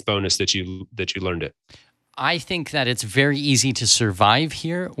a nice bonus that you learned it? I think that it's very easy to survive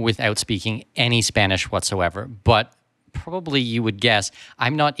here without speaking any Spanish whatsoever, but probably you would guess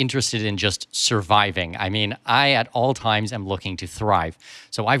I'm not interested in just surviving. I mean, I at all times am looking to thrive.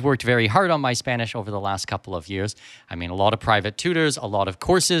 So I've worked very hard on my Spanish over the last couple of years. I mean, a lot of private tutors, a lot of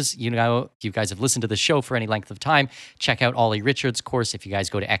courses. You guys have listened to the show for any length of time. Check out Ollie Richards' course. If you guys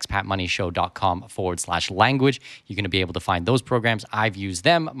go to expatmoneyshow.com/language, you're going to be able to find those programs. I've used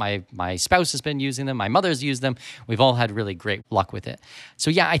them. My spouse has been using them. My mother's used them. We've all had really great luck with it. So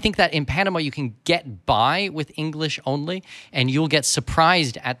yeah, I think that in Panama, you can get by with English only. And you'll get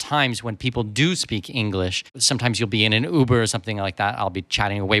surprised at times when people do speak English. Sometimes you'll be in an Uber or something like that. I'll be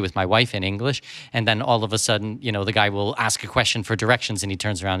chatting away with my wife in English. And then all of a sudden, the guy will ask a question for directions and he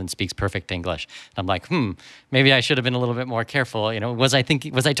turns around and speaks perfect English. And I'm like, maybe I should have been a little bit more careful. Was I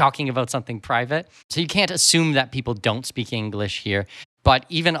talking about something private? So you can't assume that people don't speak English here. But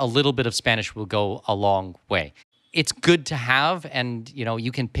even a little bit of Spanish will go a long way. It's good to have, and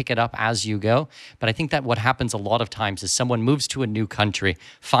you can pick it up as you go. But I think that what happens a lot of times is someone moves to a new country,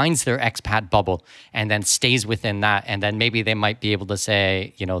 finds their expat bubble, and then stays within that. And then maybe they might be able to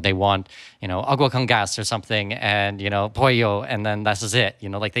say, they want, agua con gas or something, and pollo, and then that's it.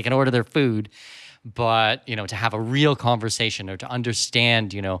 Like they can order their food. But, to have a real conversation or to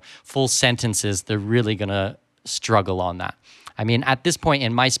understand, full sentences, they're really going to struggle on that. I mean, at this point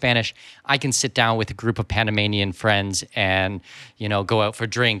in my Spanish, I can sit down with a group of Panamanian friends and, go out for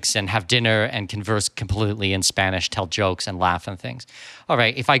drinks and have dinner and converse completely in Spanish, tell jokes and laugh and things. All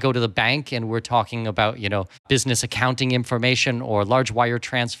right, if I go to the bank and we're talking about, business accounting information or large wire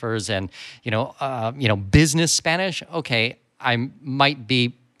transfers and, business Spanish, okay, I might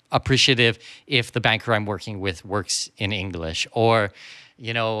be appreciative if the banker I'm working with works in English, or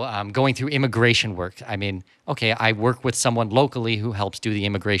going through immigration work. I mean, okay, I work with someone locally who helps do the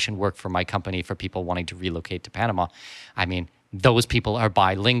immigration work for my company for people wanting to relocate to Panama. I mean, those people are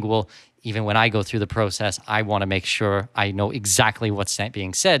bilingual. Even when I go through the process, I want to make sure I know exactly what's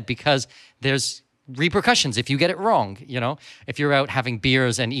being said, because there's repercussions if you get it wrong. If you're out having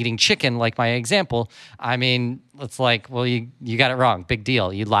beers and eating chicken, like my example, I mean, it's like, well, you got it wrong. Big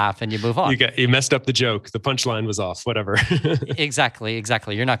deal. You laugh and you move on. You messed up the joke. The punchline was off, whatever. Exactly.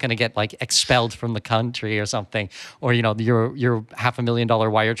 You're not going to get like expelled from the country or something, or, your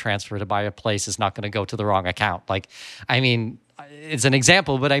 $500,000 wire transfer to buy a place is not going to go to the wrong account. Like, I mean, it's an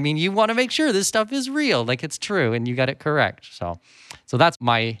example, but I mean, you want to make sure this stuff is real, like it's true, and you got it correct. So that's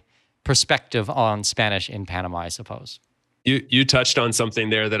my perspective on Spanish in Panama, I suppose. You touched on something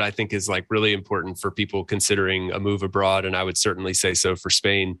there that I think is like really important for people considering a move abroad, and I would certainly say so for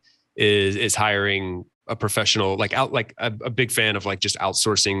Spain, is hiring a professional. Like a big fan of like just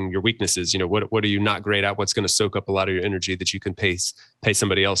outsourcing your weaknesses. What are you not great at? What's going to soak up a lot of your energy that you can pay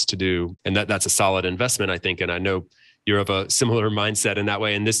somebody else to do, and that's a solid investment, I think. And I know you're of a similar mindset in that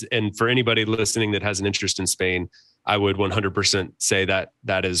way. And for anybody listening that has an interest in Spain, I would 100% say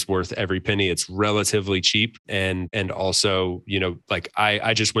that is worth every penny. It's relatively cheap. And also, like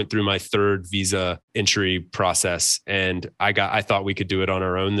I just went through my third visa entry process, and I thought we could do it on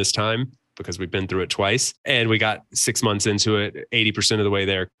our own this time because we've been through it twice, and we got 6 months into it, 80% of the way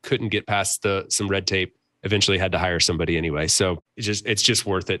there, couldn't get past some red tape. Eventually had to hire somebody anyway. So it's just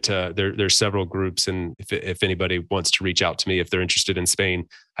worth it there's several groups. And if anybody wants to reach out to me, if they're interested in Spain,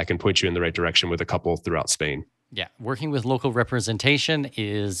 I can point you in the right direction with a couple throughout Spain. Yeah, working with local representation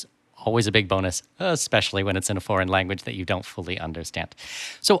is always a big bonus, especially when it's in a foreign language that you don't fully understand.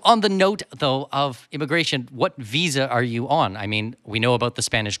 So on the note, though, of immigration, what visa are you on? I mean, we know about the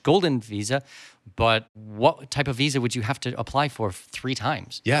Spanish Golden Visa, but what type of visa would you have to apply for 3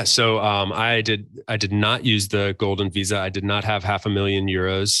 times? Yeah, so I did not use the Golden Visa. I did not have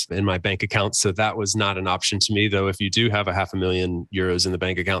 €500,000 in my bank account, so that was not an option to me. Though if you do have €500,000 in the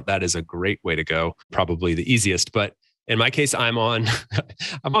bank account, that is a great way to go. Probably the easiest, but in my case, I'm on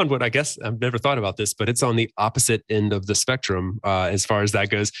what I guess I've never thought about this, but it's on the opposite end of the spectrum as far as that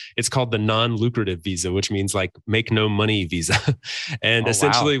goes. It's called the non-lucrative visa, which means like make no money visa. And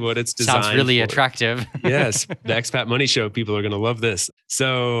essentially what it's designed sounds really for, attractive. Yes, the Expat Money Show, people are going to love this.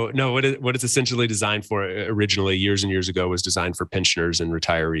 So no, what it's essentially designed for originally years and years ago was designed for pensioners and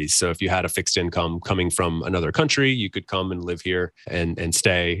retirees. So if you had a fixed income coming from another country, you could come and live here and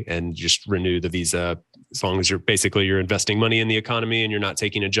stay and just renew the visa. As long as you're investing money in the economy and you're not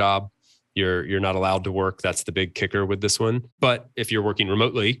taking a job, you're not allowed to work. That's the big kicker with this one. But if you're working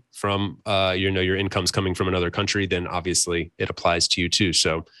remotely from, your income's coming from another country, then obviously it applies to you too.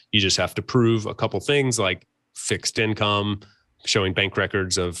 So you just have to prove a couple things like fixed income, showing bank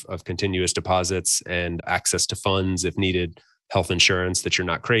records of continuous deposits and access to funds if needed, health insurance, that you're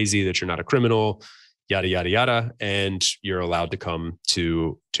not crazy, that you're not a criminal, yada, yada, yada. And you're allowed to come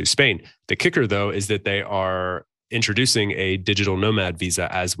to Spain. The kicker, though, is that they are introducing a digital nomad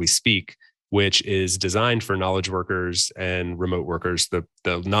visa as we speak, which is designed for knowledge workers and remote workers. The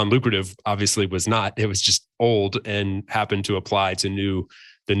non-lucrative obviously was not. It was just old and happened to apply to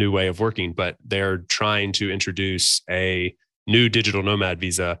the new way of working. But they're trying to introduce a new digital nomad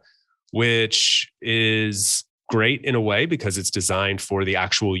visa, which is great in a way because it's designed for the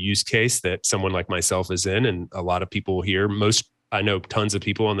actual use case that someone like myself is in. And a lot of people here, I know tons of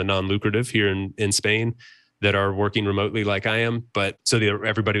people on the non-lucrative here in Spain that are working remotely like I am. But so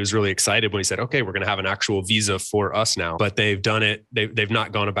everybody was really excited when he said, okay, we're going to have an actual visa for us now. But they've done it. They've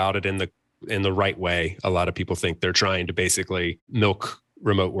not gone about it in the right way. A lot of people think they're trying to basically milk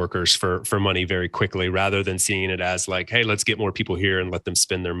remote workers for money very quickly, rather than seeing it as like, hey, let's get more people here and let them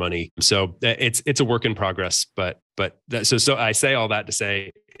spend their money. So it's a work in progress. So I say all that to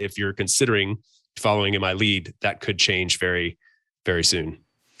say, if you're considering following in my lead, that could change very, very soon.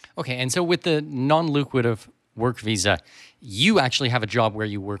 Okay. And so with the non-lucrative work visa, you actually have a job where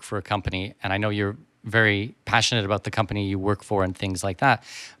you work for a company. And I know you're very passionate about the company you work for and things like that.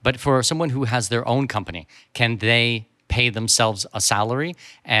 But for someone who has their own company, can they pay themselves a salary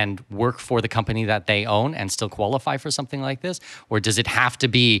and work for the company that they own and still qualify for something like this? Or does it have to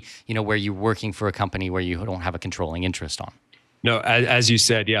be, where you're working for a company where you don't have a controlling interest on? No, as you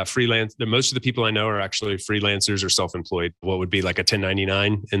said, yeah, freelance. Most of the people I know are actually freelancers or self-employed. What would be like a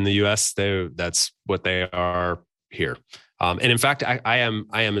 1099 in the US? That's what they are here. And in fact, I am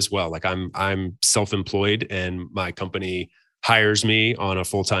as well. Like I'm self-employed and my company hires me on a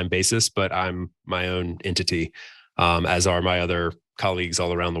full-time basis, but I'm my own entity, as are my other colleagues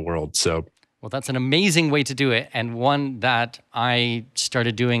all around the world. So, well, that's an amazing way to do it. And one that I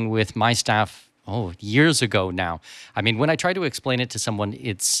started doing with my staff years ago now. I mean, when I try to explain it to someone,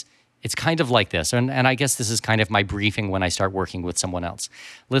 it's kind of like this. And I guess this is kind of my briefing when I start working with someone else.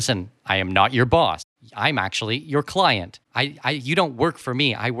 Listen, I am not your boss. I'm actually your client. You don't work for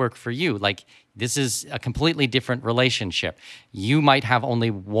me, I work for you. Like, this is a completely different relationship. You might have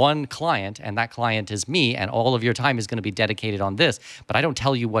only one client, and that client is me, and all of your time is going to be dedicated on this, but I don't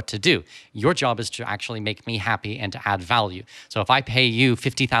tell you what to do. Your job is to actually make me happy and to add value. So if I pay you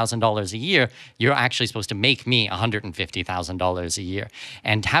 $50,000 a year, you're actually supposed to make me $150,000 a year.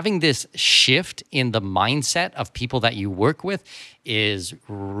 And having this shift in the mindset of people that you work with is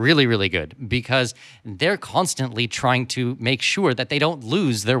really, really good, because they're constantly trying to make sure that they don't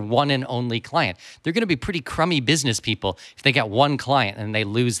lose their one and only client. They're going to be pretty crummy business people if they get one client and they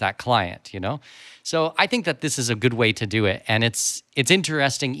lose that client, you know? So I think that this is a good way to do it. And it's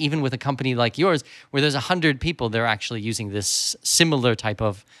interesting, even with a company like yours, where there's 100 people, they're actually using this similar type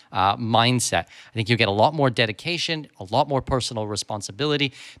of mindset. I think you'll get a lot more dedication, a lot more personal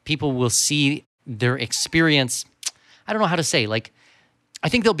responsibility. People will see their experience, I don't know how to say, like, I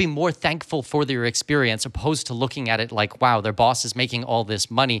think they'll be more thankful for their experience opposed to looking at it like, wow, their boss is making all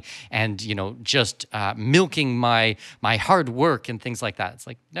this money and, you know, just milking my hard work and things like that. It's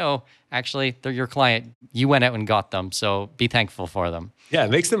like, no, actually, they're your client. You went out and got them, so be thankful for them. Yeah,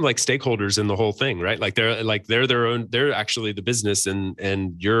 it makes them like stakeholders in the whole thing, right? Like they're their own. They're actually the business,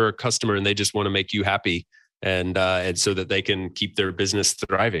 and you're a customer, and they just want to make you happy, and so that they can keep their business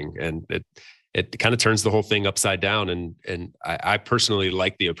thriving. And it kind of turns the whole thing upside down. And I personally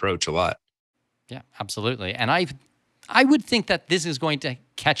like the approach a lot. Yeah, absolutely. And I would think that this is going to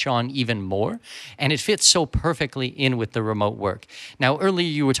catch on even more, and it fits so perfectly in with the remote work. Now, earlier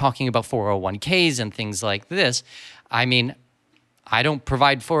you were talking about 401ks and things like this. I mean, I don't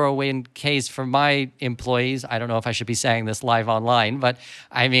provide 401ks for my employees. I don't know if I should be saying this live online, but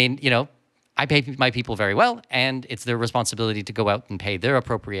I mean, you know, I pay my people very well, and it's their responsibility to go out and pay their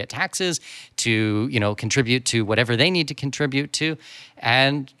appropriate taxes, to, you know, contribute to whatever they need to contribute to,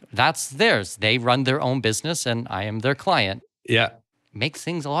 and that's theirs. They run their own business, and I am their client. Yeah. Makes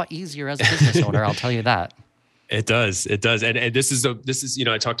things a lot easier as a business owner, I'll tell you that. It does. And this is, you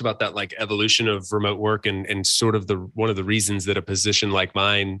know, I talked about that like evolution of remote work and sort of one of the reasons that a position like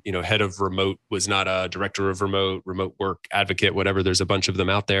mine, you know, head of remote was not a director of remote work advocate, whatever. There's a bunch of them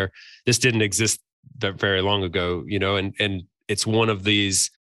out there. This didn't exist that very long ago, you know, and it's one of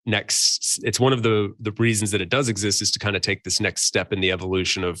these it's one of the reasons that it does exist is to kind of take this next step in the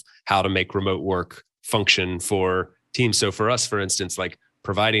evolution of how to make remote work function for teams. So for us, for instance, like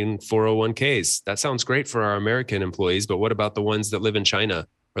providing 401ks, that sounds great for our American employees, but what about the ones that live in China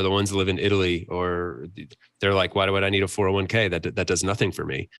or the ones that live in Italy? Or they're like, why would I need a 401k? That does nothing for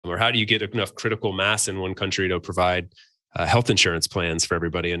me. Or how do you get enough critical mass in one country to provide health insurance plans for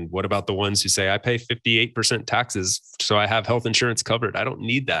everybody? And what about the ones who say, I pay 58% taxes, so I have health insurance covered? I don't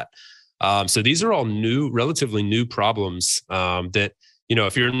need that. So these are all relatively new problems that, you know,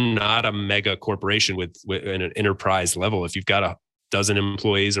 if you're not a mega corporation with in an enterprise level, if you've got a dozen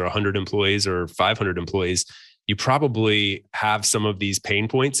employees or 100 employees or 500 employees, you probably have some of these pain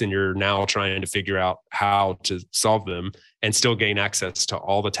points, and you're now trying to figure out how to solve them and still gain access to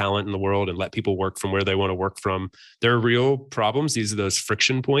all the talent in the world and let people work from where they want to work from. There are real problems. These are those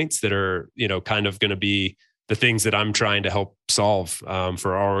friction points that are, you know, kind of going to be the things that I'm trying to help solve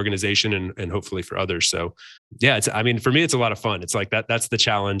for our organization and hopefully for others. So yeah, I mean, for me, it's a lot of fun. It's like that's the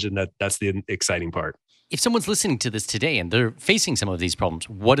challenge, and that's the exciting part. If someone's listening to this today and they're facing some of these problems,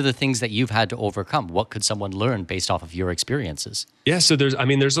 what are the things that you've had to overcome? What could someone learn based off of your experiences? Yeah, so there's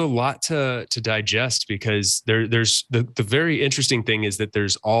a lot to digest, because there's the very interesting thing is that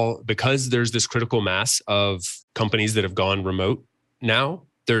because there's this critical mass of companies that have gone remote now,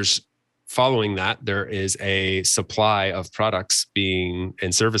 following that, there is a supply of products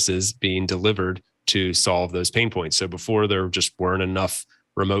and services being delivered to solve those pain points. So before, there just weren't enough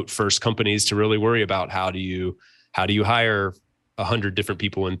remote first companies to really worry about how do you hire 100 different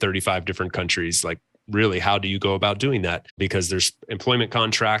people in 35 different countries. Like, really, how do you go about doing that? Because there's employment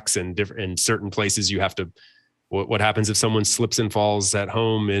contracts, and in certain places you have to, what happens if someone slips and falls at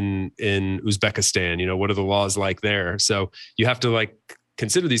home in Uzbekistan? You know, what are the laws like there? So you have to like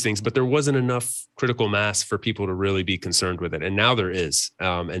consider these things, but there wasn't enough critical mass for people to really be concerned with it. And now there is.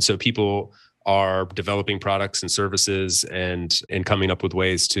 And so people are developing products and services and coming up with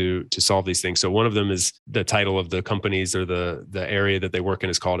ways to solve these things. So one of them is the title of the companies, or the area that they work in,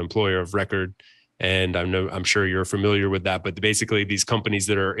 is called employer of record. And I'm sure you're familiar with that, but basically these companies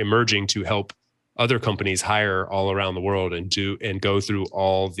that are emerging to help other companies hire all around the world and go through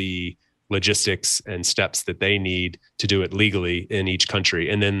all the logistics and steps that they need to do it legally in each country.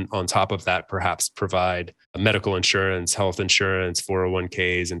 And then on top of that, perhaps provide medical insurance, health insurance,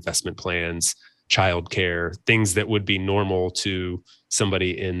 401ks, investment plans, childcare, things that would be normal to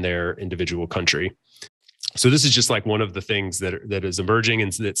somebody in their individual country. So this is just like one of the things that is emerging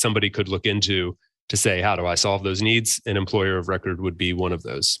and that somebody could look into to say, how do I solve those needs? An employer of record would be one of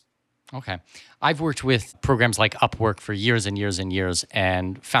those. Okay. I've worked with programs like Upwork for years and years and years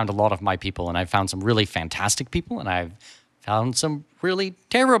and found a lot of my people. And I've found some really fantastic people and I've found some really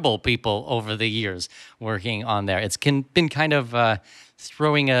terrible people over the years working on there. It's been kind of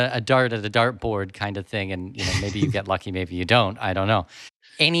throwing a dart at a dartboard kind of thing. And maybe you get lucky, maybe you don't. I don't know.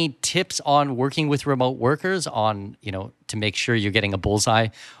 Any tips on working with remote workers on, to make sure you're getting a bullseye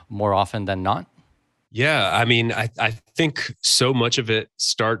more often than not? Yeah, I mean, I think so much of it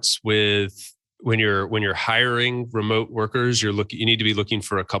starts with when you're hiring remote workers, you need to be looking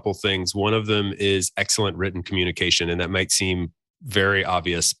for a couple things. One of them is excellent written communication, and that might seem very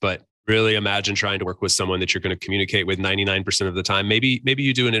obvious, but really imagine trying to work with someone that you're going to communicate with 99% of the time. Maybe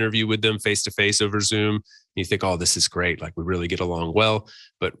you do an interview with them face to face over Zoom. And you think, oh, this is great. Like we really get along well.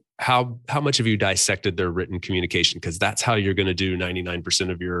 But how much have you dissected their written communication? Because that's how you're going to do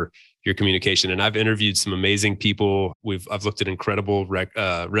 99% of your communication. And I've interviewed some amazing people. I've looked at incredible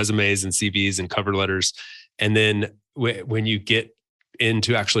resumes and CVs and cover letters. And then when you get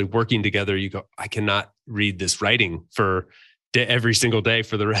into actually working together, you go, I cannot read this writing for every single day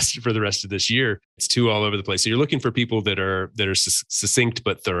for the rest of this year. It's too all over the place. So you're looking for people that are succinct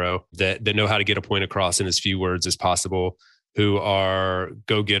but thorough, that know how to get a point across in as few words as possible, who are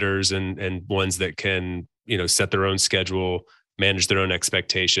go-getters and ones that can, set their own schedule, manage their own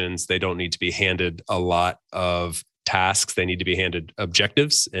expectations. They don't need to be handed a lot of tasks. They need to be handed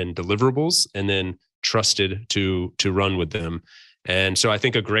objectives and deliverables and then trusted to run with them. And so I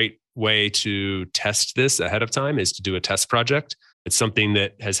think a great way to test this ahead of time is to do a test project. It's something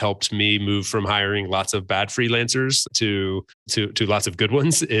that has helped me move from hiring lots of bad freelancers to lots of good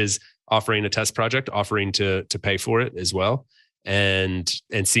ones, is offering a test project, offering to pay for it as well, and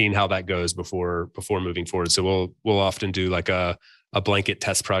seeing how that goes before moving forward. So we'll often do like a blanket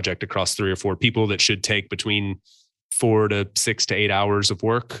test project across 3 or 4 people that should take between 4 to 6 to 8 hours of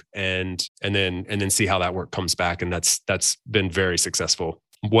work, and then see how that work comes back. And that's been very successful.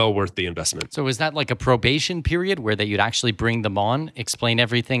 Well worth the investment. So is that like a probation period where you'd actually bring them on, explain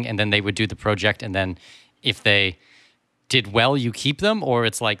everything, and then they would do the project, and then if they did well, you keep them? Or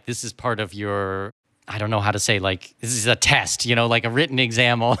it's like, this is part of your, I don't know how to say, like, this is a test, like a written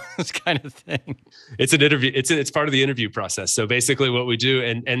exam, all this kind of thing? It's an interview. It's part of the interview process. So basically what we do,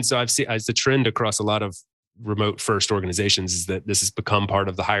 and so I've seen as the trend across a lot of remote first organizations, is that this has become part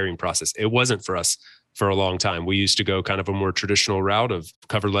of the hiring process. It wasn't for us for a long time. We used to go kind of a more traditional route of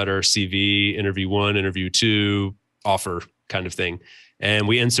cover letter, CV, interview 1, interview 2, offer kind of thing. And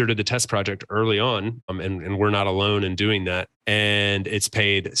we inserted the test project early on, and we're not alone in doing that. And it's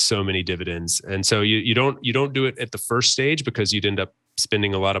paid so many dividends. And so you don't do it at the first stage because you'd end up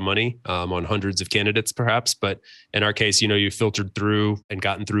spending a lot of money on hundreds of candidates perhaps. But in our case, you filtered through and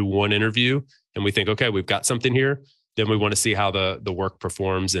gotten through one interview, and we think, okay, we've got something here. Then we want to see how the work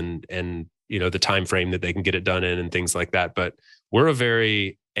performs and the time frame that they can get it done in and things like that. But we're a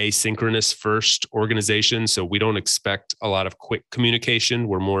very asynchronous first organization, so we don't expect a lot of quick communication.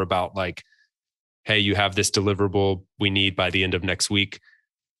 We're more about like, hey, you have this deliverable we need by the end of next week.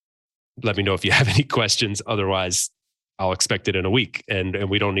 Let me know if you have any questions. Otherwise, I'll expect it in a week, and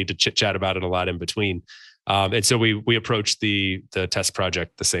we don't need to chit chat about it a lot in between. And so we approach the test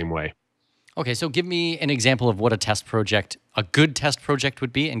project the same way. Okay, so give me an example of what a good test project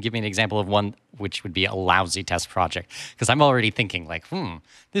would be, and give me an example of one which would be a lousy test project. Because I'm already thinking like,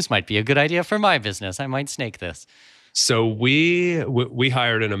 this might be a good idea for my business. I might snake this. So we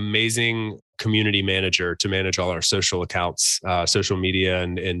hired an amazing community manager to manage all our social accounts, social media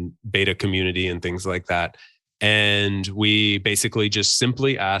and beta community and things like that. And we basically just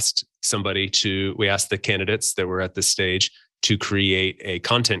simply asked the candidates that were at this stage to create a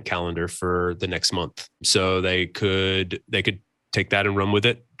content calendar for the next month. So they could take that and run with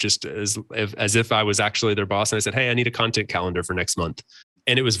it, just as if I was actually their boss. And I said, hey, I need a content calendar for next month.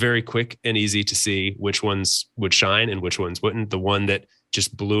 And it was very quick and easy to see which ones would shine and which ones wouldn't. The one that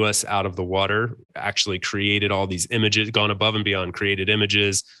just blew us out of the water actually created all these images, gone above and beyond, created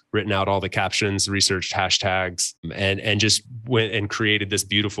images, written out all the captions, researched hashtags, and just went and created this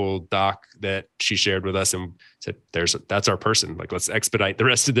beautiful doc that she shared with us and said, that's our person. Like, let's expedite the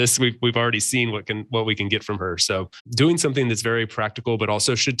rest of this. We've already seen what we can get from her. So doing something that's very practical, but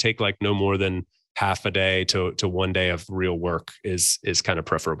also should take like no more than half a day to 1 day of real work is kind of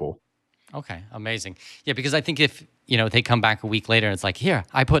preferable. Okay, amazing. Yeah, because I think if, they come back a week later and it's like, here,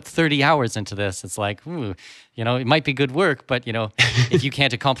 I put 30 hours into this. It's like, ooh, it might be good work, but, if you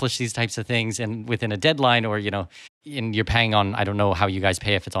can't accomplish these types of things and within a deadline or, and you're paying on, I don't know how you guys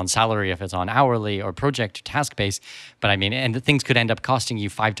pay, if it's on salary, if it's on hourly or project task based, but I mean, and the things could end up costing you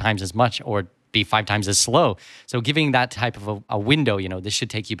 5 times as much or be 5 times as slow. So giving that type of a window, this should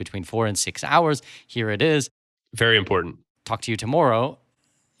take you between 4 and 6 hours. Here it is. Very important. Talk to you tomorrow.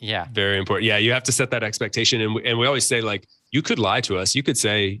 Yeah. Very important. Yeah. You have to set that expectation. And we always say, like, you could lie to us. You could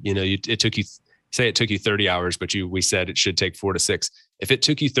say, it took you 30 hours, but we said it should take 4 to 6. If it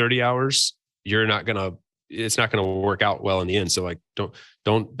took you 30 hours, it's not going to work out well in the end. So like,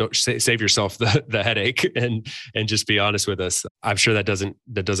 don't save yourself the headache and just be honest with us. I'm sure that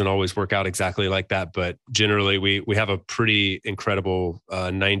doesn't always work out exactly like that, but generally we have a pretty incredible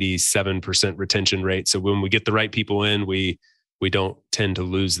 97% retention rate. So when we get the right people in, we don't tend to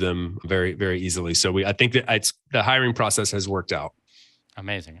lose them very, very easily. So I think that the hiring process has worked out.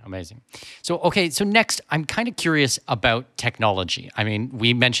 Amazing. So next, I'm kind of curious about technology. I mean,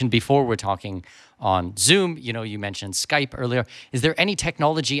 we mentioned before we're talking on Zoom, you mentioned Skype earlier. Is there any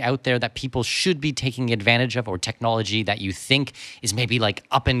technology out there that people should be taking advantage of, or technology that you think is maybe like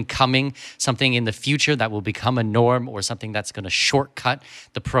up and coming, something in the future that will become a norm, or something that's going to shortcut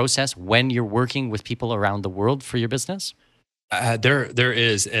the process when you're working with people around the world for your business? There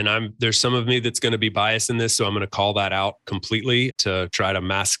is, and there's some of me that's going to be biased in this, so I'm going to call that out completely to try to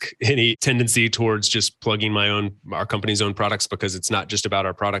mask any tendency towards just plugging our company's own products, because it's not just about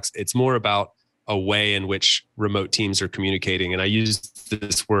our products. It's more about a way in which remote teams are communicating. And I used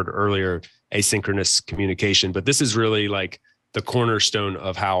this word earlier, asynchronous communication, but this is really like the cornerstone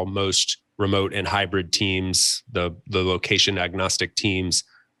of how most remote and hybrid teams, the location agnostic teams,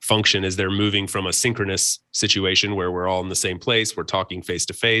 function. Is they're moving from a synchronous situation where we're all in the same place, we're talking face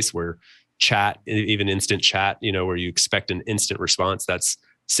to face, where chat, even instant chat, where you expect an instant response. That's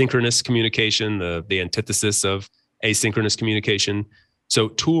synchronous communication, the antithesis of asynchronous communication. So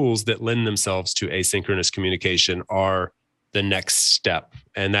tools that lend themselves to asynchronous communication are the next step.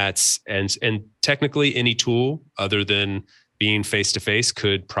 And and technically any tool other than being face to face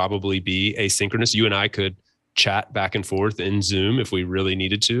could probably be asynchronous. You and I could chat back and forth in Zoom if we really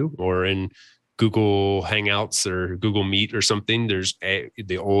needed to, or in Google Hangouts or Google Meet or something. There's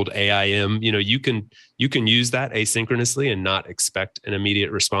the old AIM. You can use that asynchronously and not expect an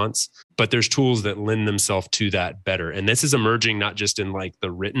immediate response. But there's tools that lend themselves to that better. And this is emerging not just in like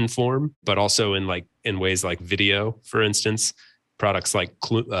the written form, but also in ways like video, for instance. Products like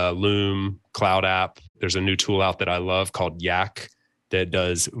Loom, Cloud App. There's a new tool out that I love called Yak that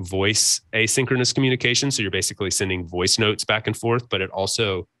does voice asynchronous communication. So you're basically sending voice notes back and forth, but it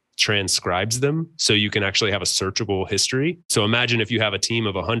also transcribes them. So you can actually have a searchable history. So imagine if you have a team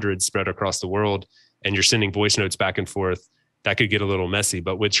of 100 spread across the world and you're sending voice notes back and forth, that could get a little messy.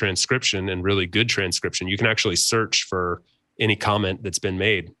 But with transcription, and really good transcription, you can actually search for any comment that's been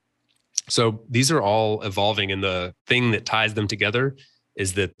made. So these are all evolving, and the thing that ties them together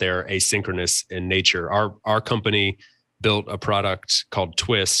is that they're asynchronous in nature. Our company built a product called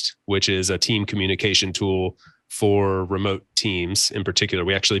Twist, which is a team communication tool for remote teams in particular.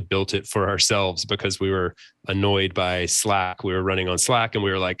 We actually built it for ourselves because we were annoyed by Slack. We were running on Slack and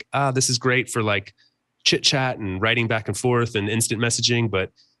we were like, this is great for like chit chat and writing back and forth and instant messaging. But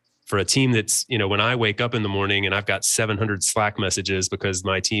for a team that's, when I wake up in the morning and I've got 700 Slack messages because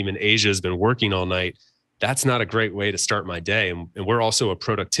my team in Asia has been working all night, that's not a great way to start my day. And we're also a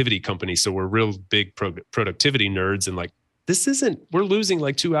productivity company. So we're real big productivity nerds. And like, we're losing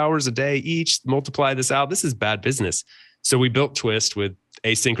like 2 hours a day each, multiply this out. This is bad business. So we built Twist with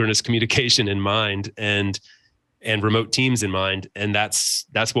asynchronous communication in mind and remote teams in mind. And that's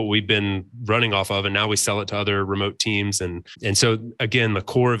what we've been running off of. And now we sell it to other remote teams. And so again, the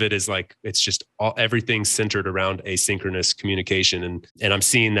core of it is like, it's just everything centered around asynchronous communication. And I'm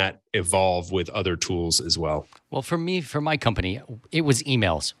seeing that evolve with other tools as well. Well, for my company, it was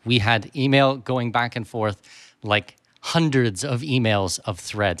emails. We had email going back and forth, like hundreds of emails of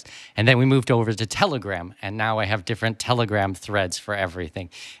threads. And then we moved over to Telegram. And now I have different Telegram threads for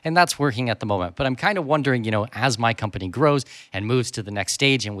everything. And that's working at the moment. But I'm kind of wondering, as my company grows and moves to the next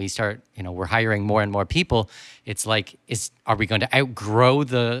stage and we start, we're hiring more and more people, it's like, are we going to outgrow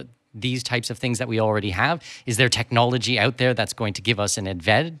these types of things that we already have? Is there technology out there that's going to give us an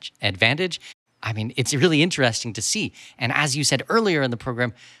advantage? I mean, it's really interesting to see. And as you said earlier in the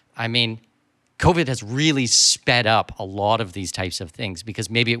program, I mean, COVID has really sped up a lot of these types of things because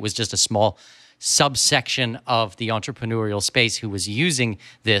maybe it was just a small subsection of the entrepreneurial space who was using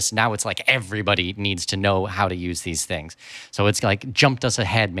this. Now it's like everybody needs to know how to use these things. So it's like jumped us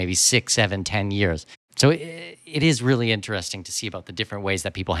ahead maybe 6, 7, 10 years. So it is really interesting to see about the different ways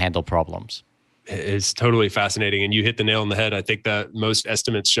that people handle problems. It's totally fascinating. And you hit the nail on the head. I think that most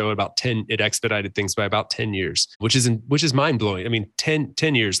estimates show about 10, it expedited things by about 10 years, which is mind blowing. I mean, 10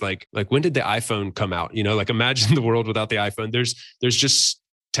 years, like when did the iPhone come out? Like imagine the world without the iPhone. There's just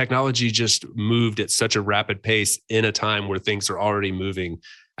technology just moved at such a rapid pace in a time where things are already moving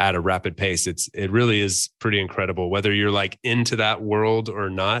at a rapid pace. It really is pretty incredible. Whether you're like into that world or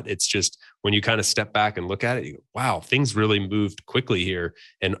not, it's just when you kind of step back and look at it, you go, wow, things really moved quickly here,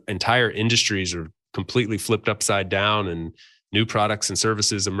 and entire industries are completely flipped upside down, and new products and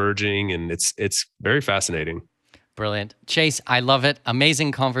services emerging, and it's very fascinating. Brilliant. Chase, I love it.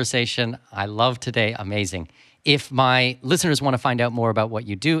 Amazing conversation. I love today. Amazing. If my listeners want to find out more about what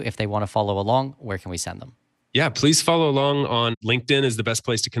you do, if they want to follow along, where can we send them? Yeah, please follow along on LinkedIn is the best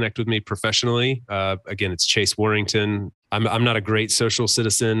place to connect with me professionally. Again, it's Chase Warrington. I'm not a great social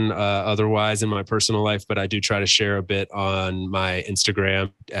citizen otherwise in my personal life, but I do try to share a bit on my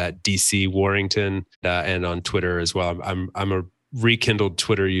Instagram at DC Warrington and on Twitter as well. I'm a rekindled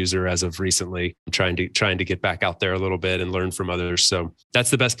Twitter user as of recently. I'm trying to get back out there a little bit and learn from others. So that's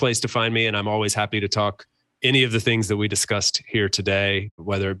the best place to find me. And I'm always happy to talk any of the things that we discussed here today,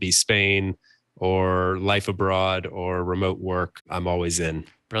 whether it be Spain or life abroad or remote work. I'm always in.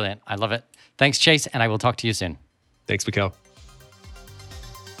 Brilliant. I love it. Thanks, Chase. And I will talk to you soon. Thanks, Mikkel.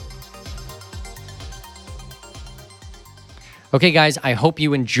 Okay, guys, I hope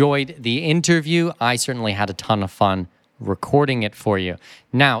you enjoyed the interview. I certainly had a ton of fun recording it for you.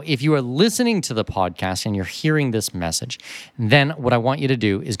 Now, if you are listening to the podcast and you're hearing this message, then what I want you to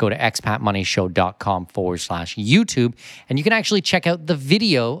do is go to expatmoneyshow.com/YouTube, and you can actually check out the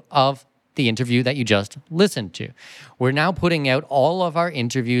video of the interview that you just listened to. We're now putting out all of our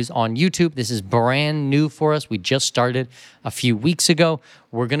interviews on YouTube. This is brand new for us. We just started a few weeks ago.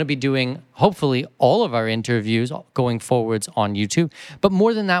 We're going to be doing, hopefully, all of our interviews going forwards on YouTube. But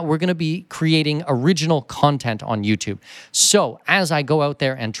more than that, we're going to be creating original content on YouTube. So as I go out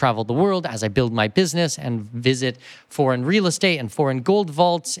there and travel the world, as I build my business and visit foreign real estate and foreign gold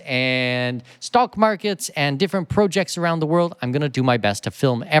vaults and stock markets and different projects around the world, I'm going to do my best to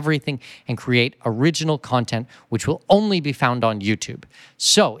film everything and create original content, which will only be found on YouTube.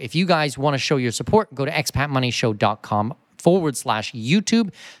 So if you guys want to show your support, go to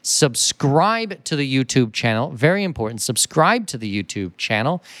expatmoneyshow.com/YouTube. Subscribe to the YouTube channel. Very important. Subscribe to the YouTube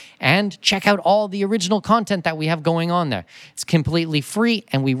channel and check out all the original content that we have going on there. It's completely free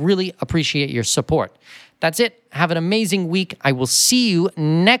and we really appreciate your support. That's it. Have an amazing week. I will see you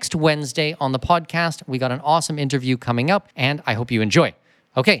next Wednesday on the podcast. We got an awesome interview coming up and I hope you enjoy.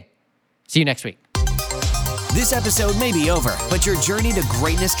 Okay. See you next week. This episode may be over, but your journey to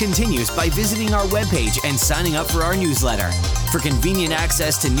greatness continues by visiting our webpage and signing up for our newsletter. For convenient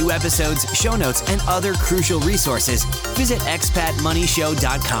access to new episodes, show notes, and other crucial resources, visit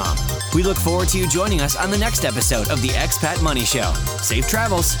expatmoneyshow.com. We look forward to you joining us on the next episode of the Expat Money Show. Safe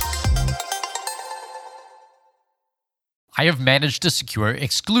travels. I have managed to secure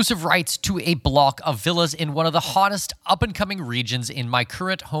exclusive rights to a block of villas in one of the hottest up-and-coming regions in my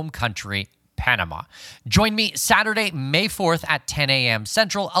current home country, Panama. Join me Saturday, May 4th at 10 a.m.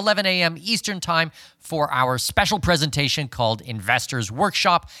 Central, 11 a.m. Eastern Time for our special presentation called Investors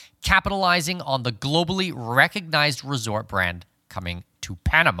Workshop, capitalizing on the globally recognized resort brand coming to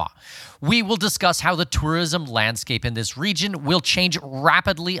Panama. We will discuss how the tourism landscape in this region will change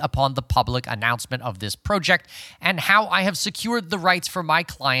rapidly upon the public announcement of this project and how I have secured the rights for my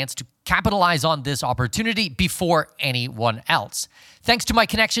clients to capitalize on this opportunity before anyone else. Thanks to my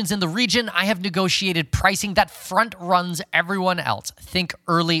connections in the region, I have negotiated pricing that front runs everyone else. Think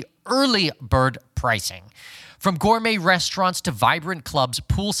early bird pricing. From gourmet restaurants to vibrant clubs,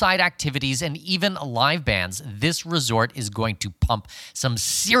 poolside activities, and even live bands, this resort is going to pump some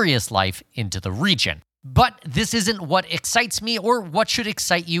serious life into the region. But this isn't what excites me or what should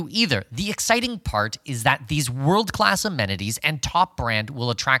excite you either. The exciting part is that these world-class amenities and top brand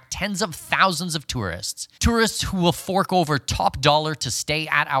will attract tens of thousands of tourists. Tourists who will fork over top dollar to stay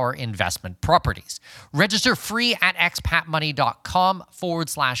at our investment properties. Register free at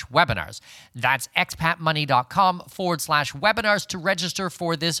expatmoney.com/webinars. That's expatmoney.com/webinars to register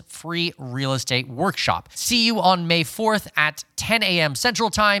for this free real estate workshop. See you on May 4th at 10 a.m.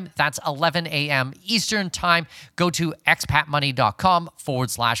 Central Time. That's 11 a.m. Eastern Time. Go to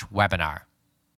expatmoney.com/webinar.